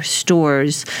major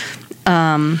stores.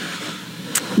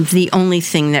 The only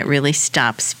thing that really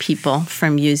stops people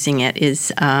from using it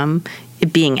is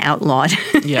it being outlawed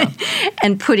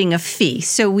and putting a fee.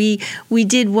 So we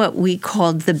did what we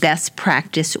called the best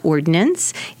practice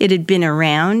ordinance. It had been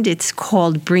around. It's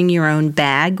called Bring Your Own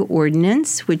Bag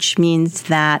Ordinance, which means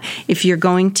that if you're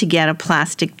going to get a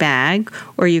plastic bag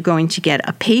or you're going to get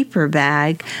a paper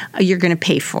bag, you're going to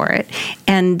pay for it.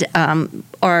 And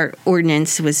our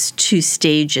ordinance was 2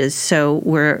 stages, so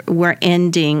we're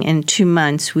ending in 2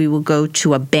 months. We will go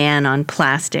to a ban on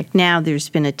plastic. Now there's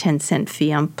been a 10-cent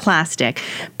fee on plastic,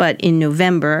 but in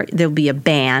November there'll be a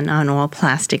ban on all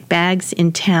plastic bags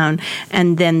in town,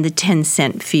 and then the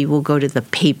 10-cent fee will go to the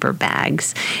paper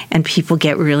bags. And people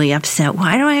get really upset.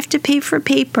 Why do I have to pay for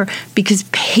paper? Because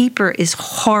paper is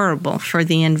horrible for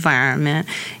the environment.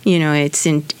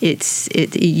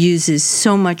 It uses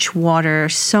so much water,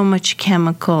 so much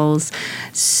chemicals,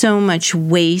 so much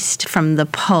waste from the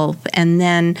pulp, and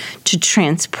then to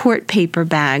transport paper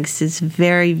bags is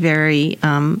very, very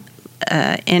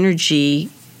energy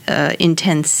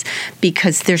intense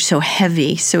because they're so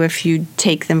heavy. So if you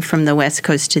take them from the West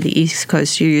Coast to the East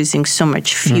Coast, you're using so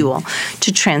much fuel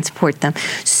to transport them.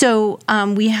 So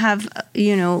we have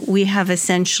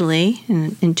essentially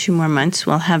in 2 more months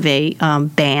we'll have a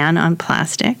ban on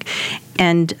plastic.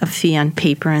 and a fee on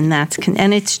paper, and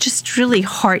and it's just really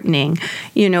heartening.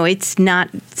 It's not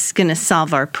going to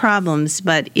solve our problems,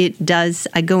 but it does.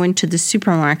 I go into the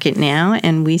supermarket now,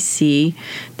 and we see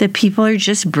that people are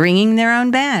just bringing their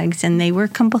own bags, and they were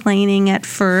complaining at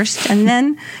first, and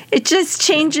then it just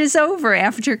changes over.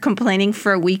 After complaining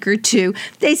for a week or two,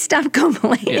 they stop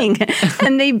complaining,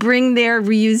 and they bring their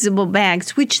reusable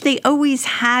bags, which they always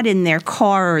had in their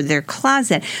car or their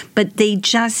closet, but they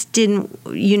just didn't,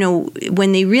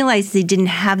 when they realized they didn't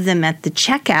have them at the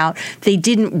checkout, they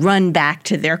didn't run back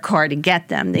to their car to get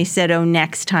them. They said, oh,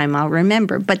 next time I'll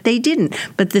remember. But they didn't.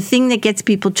 But the thing that gets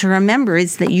people to remember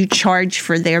is that you charge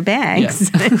for their bags.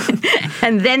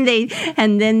 and then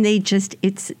they just,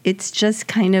 it's just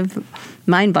kind of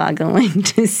mind-boggling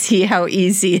to see how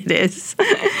easy it is.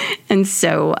 And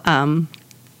so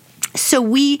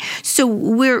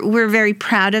we're very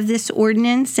proud of this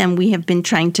ordinance, and we have been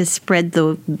trying to spread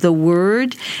the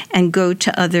word and go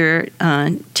to other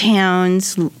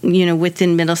towns,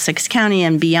 within Middlesex County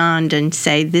and beyond, and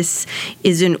say this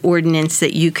is an ordinance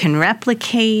that you can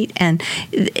replicate. And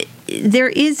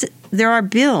there are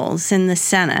bills in the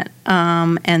Senate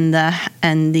and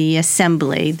the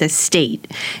Assembly, the state.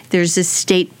 There's a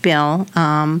state bill.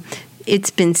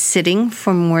 It's been sitting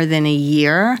for more than a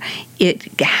year.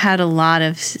 It had a lot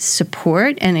of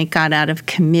support, and it got out of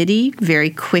committee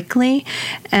very quickly,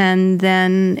 and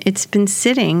then it's been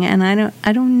sitting. And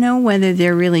I don't know whether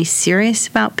they're really serious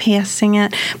about passing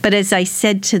it. But as I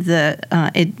said to the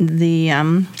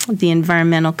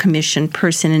Environmental Commission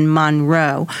person in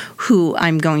Monroe, who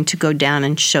I'm going to go down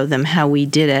and show them how we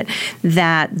did it,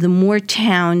 that the more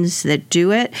towns that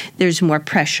do it, there's more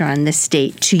pressure on the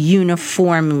state to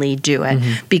uniformly do it,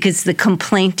 because the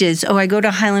complaint is, I go to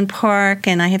Highland Park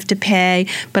and I have to pay,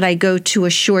 but I go to a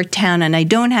shore town and I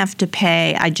don't have to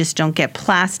pay. I just don't get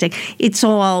plastic.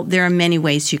 There are many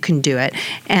ways you can do it.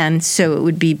 And so it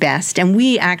would be best. And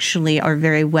we actually are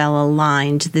very well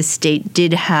aligned. The state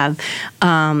did have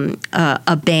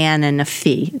a ban and a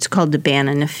fee. It's called the ban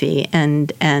and a fee.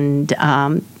 And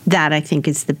that, I think,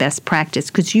 is the best practice,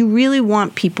 because you really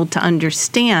want people to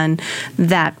understand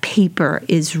that paper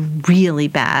is really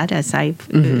bad, as I've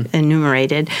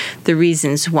enumerated the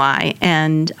reasons why.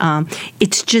 And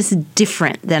it's just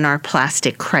different than our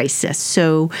plastic crisis.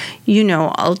 So,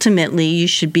 ultimately, you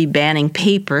should be banning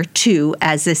paper, too,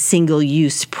 as a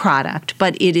single-use product.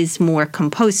 But it is more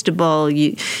compostable.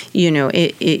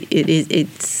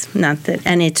 It's not that,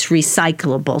 and it's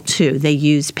recyclable, too. They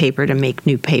use paper to make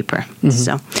new paper.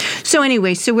 So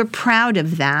anyway, so we're proud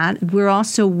of that. We're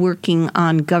also working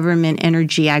on government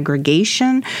energy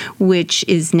aggregation, which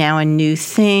is now a new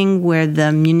thing where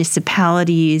the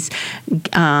municipalities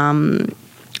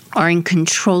are in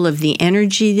control of the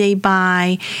energy they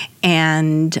buy,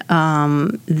 and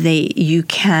you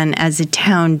can, as a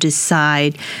town,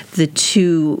 decide the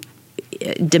two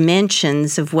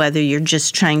dimensions of whether you're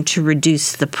just trying to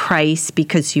reduce the price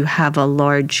because you have a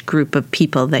large group of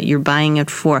people that you're buying it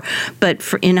for. But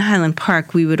in Highland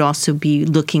Park, we would also be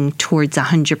looking towards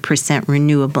 100%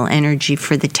 renewable energy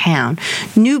for the town.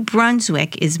 New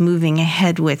Brunswick is moving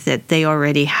ahead with it. They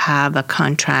already have a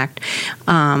contract.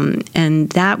 And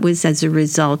that was as a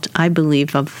result, I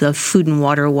believe, of the Food and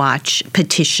Water Watch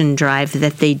petition drive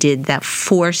that they did that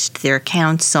forced their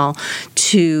council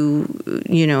to,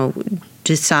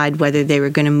 decide whether they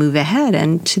were going to move ahead.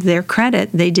 And to their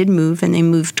credit, they did move, and they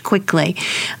moved quickly.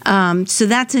 So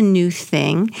that's a new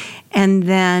thing. And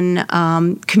then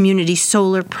community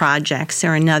solar projects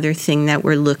are another thing that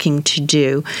we're looking to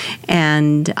do.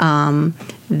 And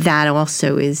that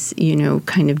also is,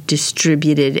 kind of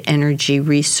distributed energy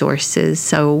resources.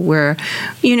 So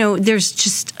there's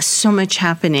just so much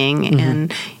happening.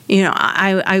 And,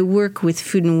 I work with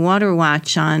Food and Water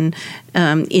Watch on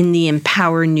in the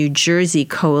Empower New Jersey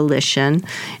Coalition,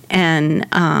 and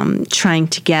trying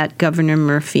to get Governor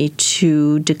Murphy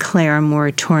to declare a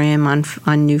moratorium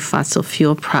on new fossil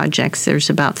fuel projects. There's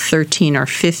about 13 or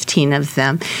 15 of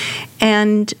them.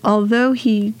 And although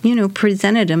he,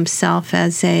 presented himself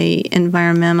as a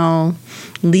environmental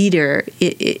leader,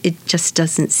 it just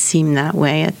doesn't seem that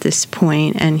way at this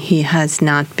point. And he has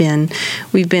not been.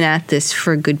 We've been at this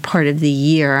for a good part of the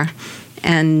year.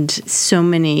 And so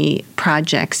many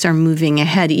projects are moving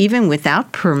ahead, even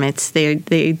without permits. They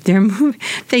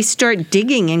start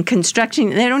digging and constructing.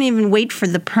 They don't even wait for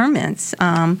the permits.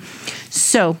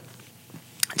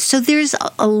 So there's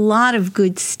a lot of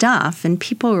good stuff, and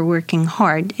people are working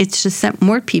hard. It's just that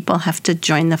more people have to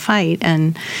join the fight,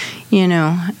 and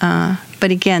but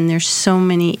again, there's so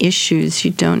many issues, you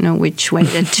don't know which way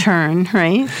to turn,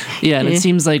 right? Yeah, and it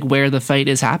seems like where the fight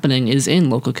is happening is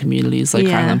in local communities like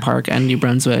Highland Park and New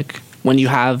Brunswick. when you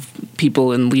have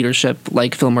people in leadership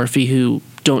like Phil Murphy who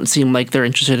don't seem like they're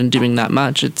interested in doing that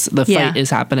much. It's the fight is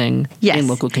happening in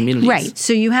local communities. Right.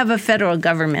 So you have a federal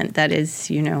government that is,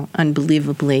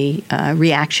 unbelievably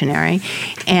reactionary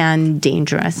and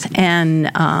dangerous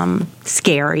and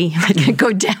scary. I could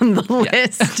go down the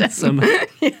list. Some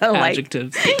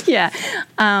adjectives.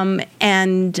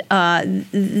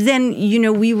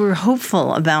 Then, we were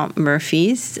hopeful about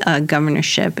Murphy's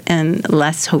governorship and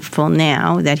less hopeful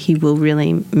now that he will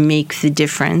really make the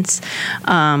difference.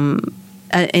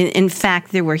 In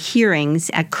fact, there were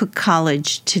hearings at Cook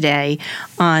College today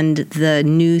on the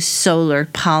new solar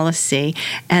policy,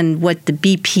 and what the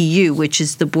BPU, which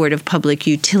is the Board of Public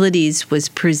Utilities, was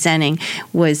presenting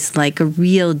was like a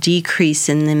real decrease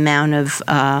in the amount of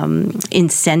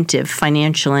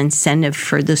financial incentive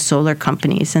for the solar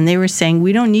companies. And they were saying,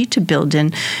 we don't need to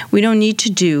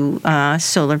do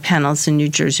solar panels in New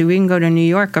Jersey. We can go to New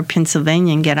York or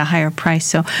Pennsylvania and get a higher price.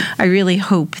 So I really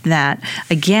hope that,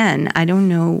 again, I don't know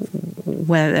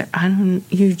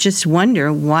you just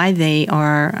wonder why they're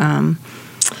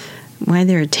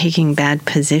taking bad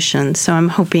positions. So I'm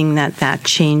hoping that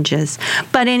changes.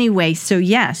 But anyway, so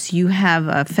yes, you have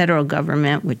a federal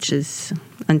government, which is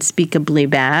unspeakably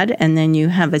bad, and then you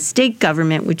have a state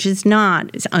government, which is not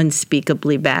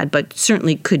unspeakably bad, but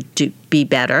certainly could be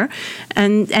better.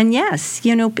 And yes,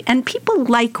 and people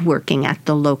like working at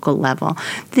the local level.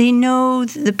 They know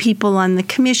the people on the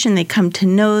commission. They come to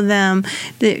know them.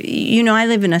 I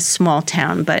live in a small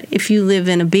town, but if you live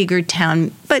in a bigger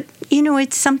town,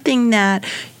 it's something that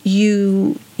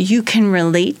you can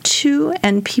relate to,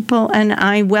 and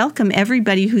I welcome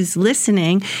everybody who's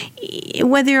listening,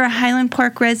 whether you're a Highland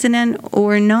Park resident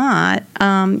or not.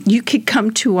 You could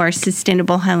come to our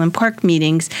Sustainable Highland Park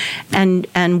meetings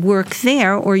and work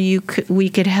there, or we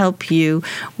could help you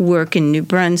work in New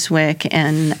Brunswick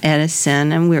and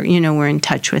Edison, and we're in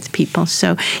touch with people.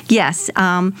 So yes.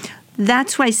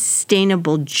 That's why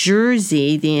Sustainable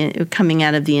Jersey, coming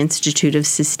out of the Institute of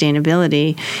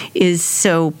Sustainability, is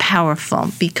so powerful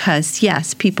because,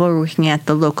 yes, people are working at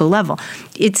the local level.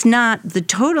 It's not the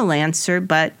total answer,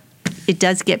 but it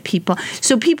does get people.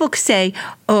 So people say,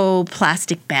 oh,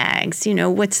 plastic bags,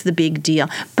 what's the big deal?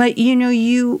 But,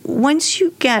 once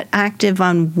you get active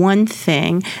on one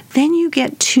thing, then you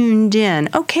get tuned in.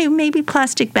 Okay, maybe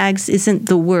plastic bags isn't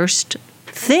the worst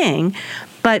thing,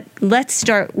 but let's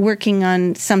start working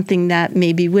on something that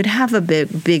maybe would have a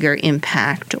bigger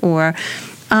impact. Or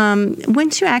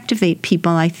once you activate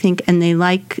people, I think, and they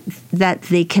like that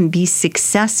they can be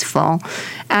successful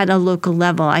at a local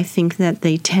level, I think that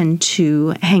they tend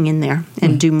to hang in there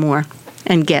and do more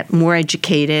and get more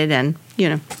educated and.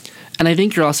 And I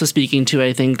think you're also speaking to,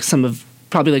 I think, some of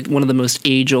probably like one of the most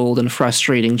age-old and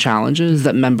frustrating challenges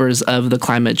that members of the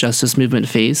climate justice movement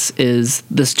face is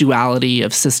this duality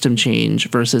of system change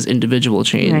versus individual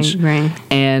change. Right.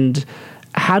 And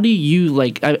how do you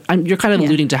you're kind of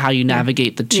alluding to how you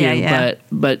navigate the two,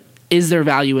 but is there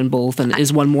value in both, and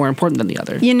is one more important than the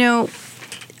other?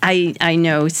 I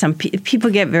know some people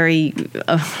get very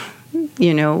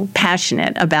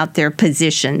passionate about their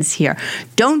positions here.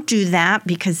 Don't do that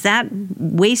because that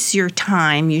wastes your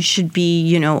time. You should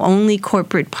be, only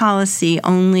corporate policy,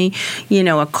 only,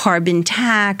 a carbon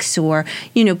tax, or,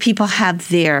 people have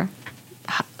their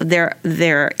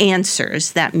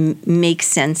answers that make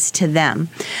sense to them.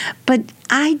 But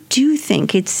I do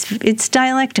think it's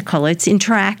dialectical. It's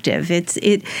interactive.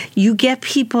 You get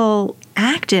people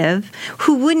active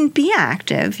who wouldn't be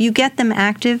active. You get them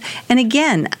active. And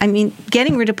again,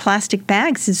 getting rid of plastic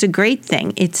bags is a great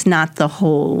thing. It's not the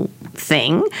whole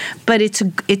thing, but it's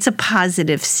a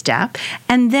positive step.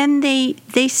 And then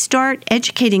they start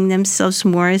educating themselves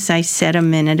more, as I said a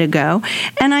minute ago.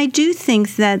 And I do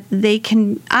think that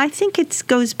I think it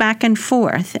goes back and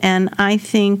forth. And I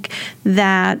think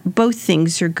that both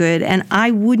things are good. And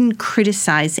I wouldn't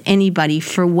criticize anybody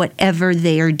for whatever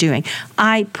they are doing.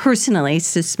 I personally,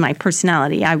 it's just my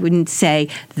personality, I wouldn't say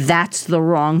that's the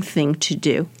wrong thing to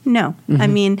do. No.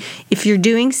 Mm-hmm. If you're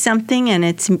doing something and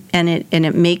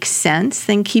it makes sense,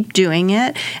 then keep doing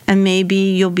it, and maybe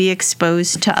you'll be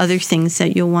exposed to other things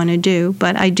that you'll want to do.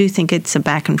 But I do think it's a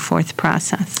back and forth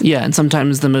process. Yeah, and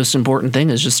sometimes the most important thing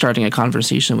is just starting a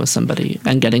conversation with somebody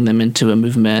and getting them into a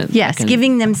movement. Yes,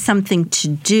 giving them something to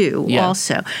do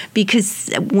also, because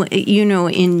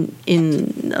in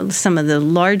some of the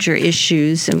larger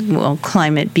issues,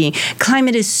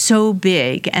 climate is so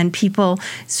big, and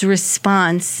people's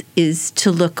response is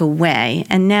to look away.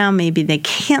 And now maybe they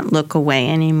can't look away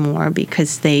anymore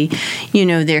because their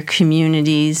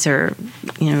communities are,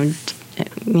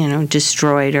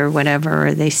 destroyed or whatever,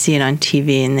 or they see it on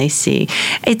TV and they see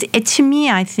it. To me,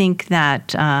 I think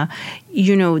that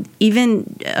even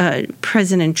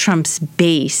President Trump's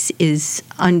base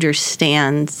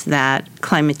understands that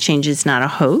climate change is not a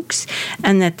hoax,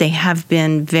 and that they have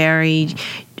been very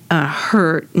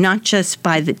hurt, not just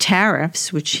by the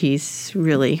tariffs, which he's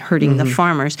really hurting the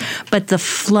farmers, but the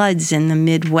floods in the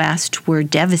Midwest were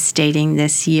devastating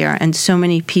this year. And so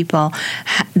many people,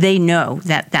 they know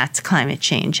that that's climate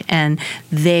change. And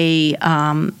they,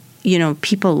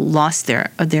 people lost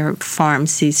their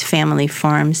farms, these family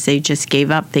farms. They just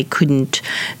gave up. They couldn't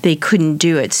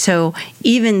do it. So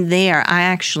even there, I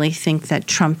actually think that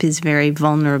Trump is very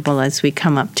vulnerable as we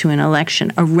come up to an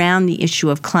election around the issue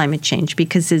of climate change,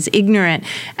 because as ignorant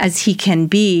as he can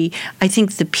be, I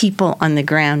think the people on the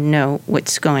ground know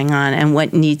what's going on and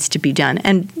what needs to be done.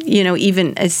 And,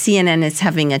 even as CNN is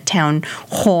having a town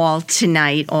hall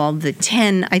tonight, the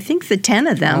 10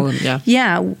 of them. All of them,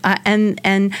 yeah.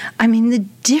 And I mean, the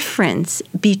difference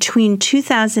between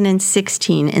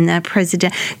 2016 and that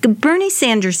president, Bernie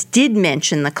Sanders did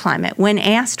mention the climate. When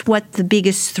asked what the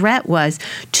biggest threat was,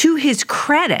 to his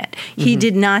credit, he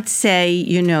did not say,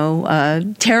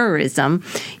 terrorism.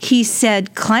 He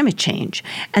said climate change.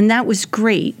 And that was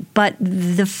great. But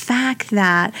the fact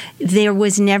that there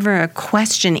was never a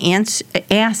question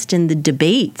asked in the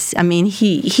debates, I mean,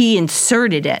 he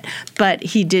inserted it, but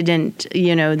he didn't,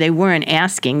 they weren't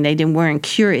asking. They weren't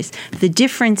curious. The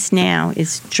difference now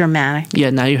is dramatic.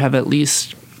 Yeah, now you have at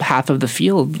least half of the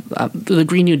field. The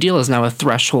Green New Deal is now a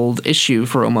threshold issue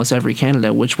for almost every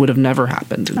candidate, which would have never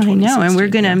happened in 2016. I know, and we're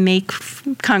going to make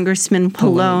Congressman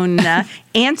Pallone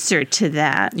answer to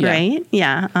that, right?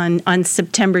 Yeah, on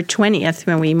September 20th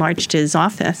when we march to his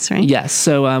office, right? Yes,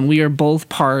 so we are both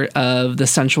part of the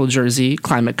Central Jersey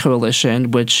Climate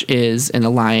Coalition, which is an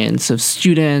alliance of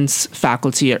students,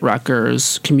 faculty at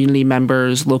Rutgers, community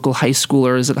members, local high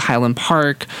schoolers at Highland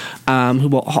Park, who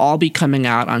will all be coming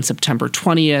out on September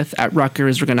 20th at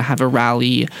Rutgers. We're going to have a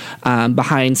rally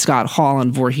behind Scott Hall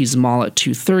on Voorhees Mall at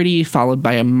 2:30, followed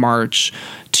by a march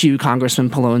to Congressman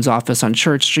Pallone's office on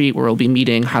Church Street, where we'll be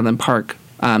meeting Highland Park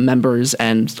members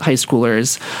and high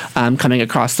schoolers coming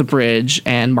across the bridge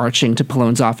and marching to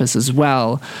Pallone's office as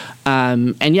well.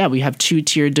 We have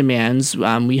two-tiered demands.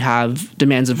 We have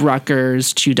demands of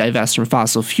Rutgers to divest from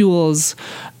fossil fuels,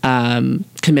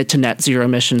 commit to net zero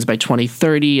emissions by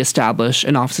 2030, establish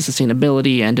an Office of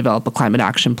Sustainability, and develop a climate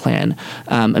action plan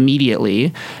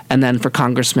immediately. And then for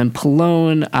Congressman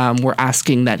Pallone, we're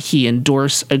asking that he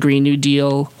endorse a Green New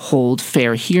Deal, hold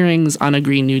fair hearings on a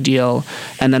Green New Deal,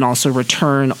 and then also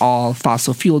return all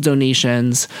fossil fuel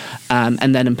donations,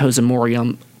 and then impose a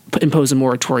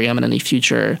moratorium on any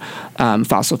future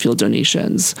fossil fuel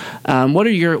donations. Why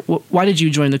did you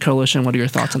join the coalition? What are your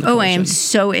thoughts on the coalition? I am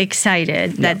so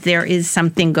excited that there is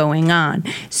something going on.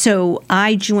 So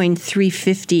I joined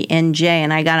 350 NJ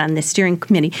and I got on the steering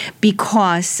committee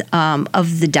because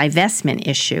of the divestment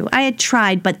issue. I had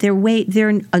tried, but they're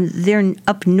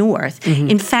up north.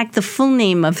 In fact, the full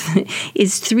name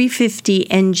is 350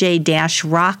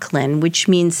 NJ-Rockland, which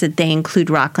means that they include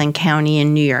Rockland County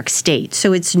in New York State.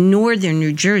 So it's northern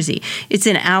New Jersey. It's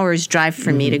an hour's drive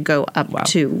for me to go up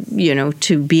to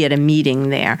be at a meeting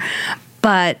there.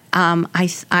 But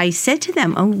I said to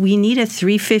them, we need a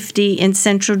 350 in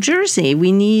Central Jersey.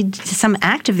 We need some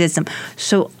activism.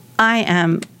 So I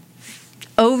am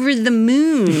over the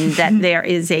moon that there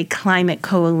is a climate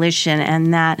coalition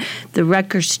and that the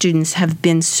Rutgers students have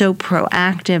been so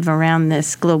proactive around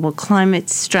this global climate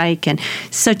strike and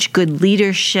such good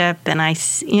leadership. And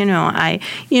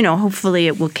hopefully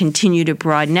it will continue to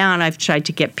broaden out. I've tried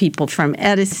to get people from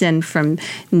Edison, from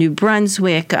New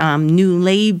Brunswick, New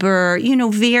Labor,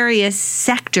 various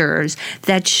sectors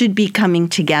that should be coming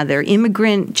together.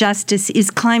 Immigrant justice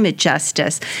is climate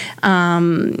justice.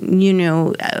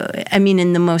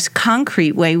 In the most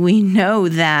concrete way, we know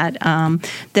that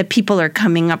that people are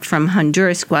coming up from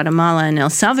Honduras, Guatemala, and El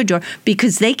Salvador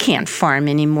because they can't farm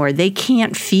anymore. They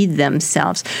can't feed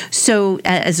themselves. So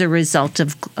as a result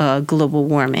of global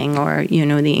warming or,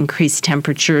 the increased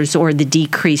temperatures or the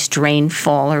decreased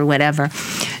rainfall or whatever.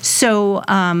 So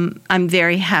I'm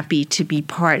very happy to be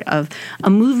part of a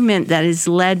movement that is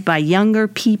led by younger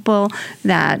people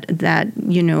that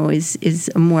is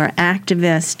more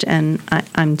activist, and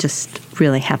I'm just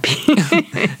really happy.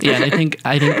 Yeah, and I think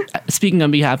speaking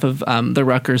on behalf of the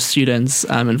Rutgers students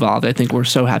involved, I think we're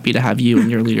so happy to have you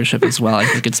and your leadership as well. I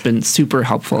think it's been super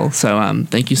helpful. So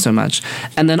thank you so much.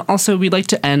 And then also we'd like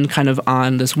to end kind of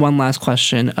on this one last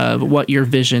question of what your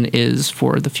vision is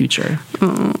for the future.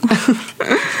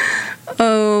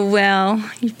 Well,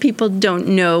 people don't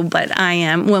know, but I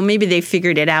am. Well, maybe they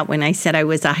figured it out when I said I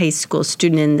was a high school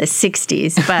student in the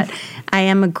 60s, but I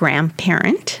am a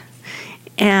grandparent.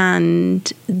 And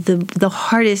the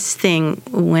hardest thing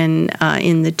when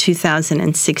in the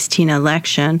 2016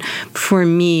 election for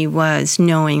me was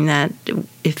knowing that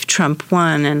if Trump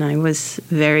won, and I was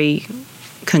very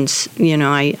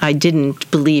I didn't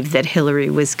believe that Hillary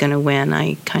was going to win.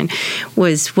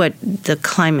 Was what the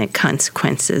climate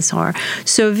consequences are.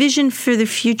 So vision for the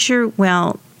future,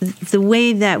 well, the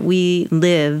way that we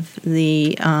live,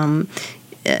 the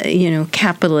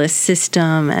capitalist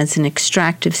system as an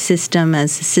extractive system,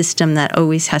 as a system that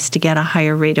always has to get a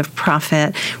higher rate of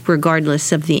profit,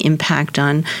 regardless of the impact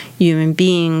on human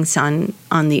beings, on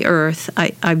the earth.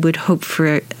 I would hope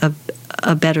for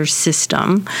a better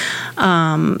system,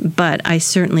 but I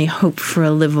certainly hope for a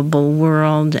livable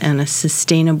world and a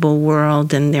sustainable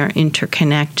world, and they're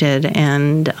interconnected.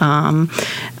 And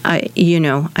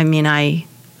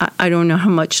I don't know how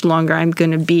much longer I'm going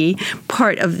to be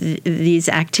part of these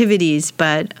activities,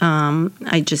 but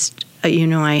I just,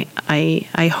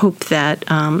 I hope that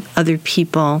other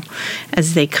people,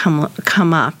 as they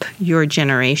come up, your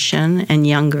generation and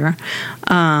younger,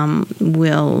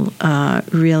 will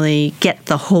really get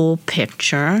the whole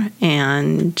picture,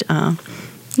 and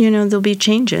there'll be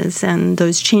changes, and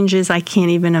those changes I can't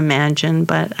even imagine,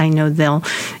 but I know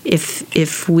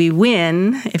if we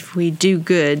win, if we do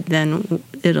good, then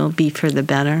it'll be for the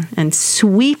better, and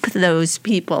sweep those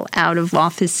people out of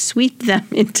office, sweep them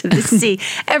into the sea.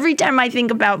 Every time I think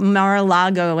about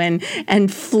Mar-a-Lago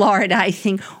and Florida, I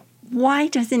think, why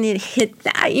doesn't it hit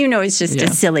that? It's just a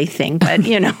silly thing, but,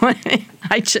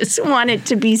 I just want it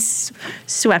to be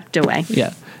swept away.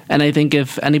 Yeah. And I think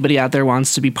if anybody out there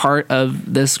wants to be part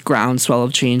of this groundswell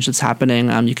of change that's happening,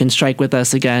 you can strike with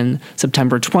us again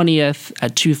September 20th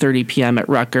at 2:30 p.m. at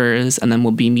Rutgers, and then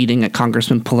we'll be meeting at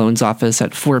Congressman Pallone's office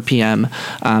at 4 p.m.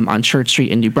 On Church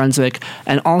Street in New Brunswick.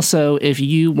 And also, if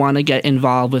you want to get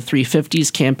involved with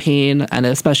 350's campaign, and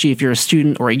especially if you're a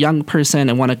student or a young person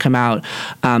and want to come out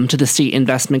to the State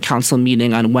Investment Council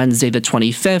meeting on Wednesday the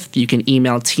 25th, you can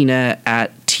email Tina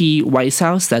at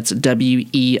tweishaus, that's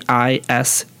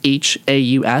WEISHAUS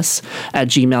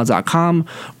 @gmail.com,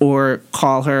 or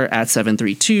call her at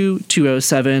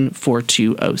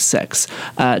 732-207-4206.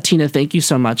 Tina, thank you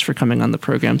so much for coming on the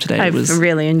program today. I've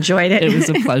really enjoyed it. It was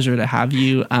a pleasure to have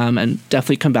you, and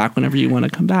definitely come back whenever you want to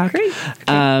come back. Great.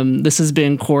 This has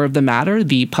been Core of the Matter,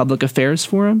 the Public Affairs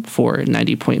Forum for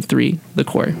 90.3 The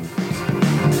Core.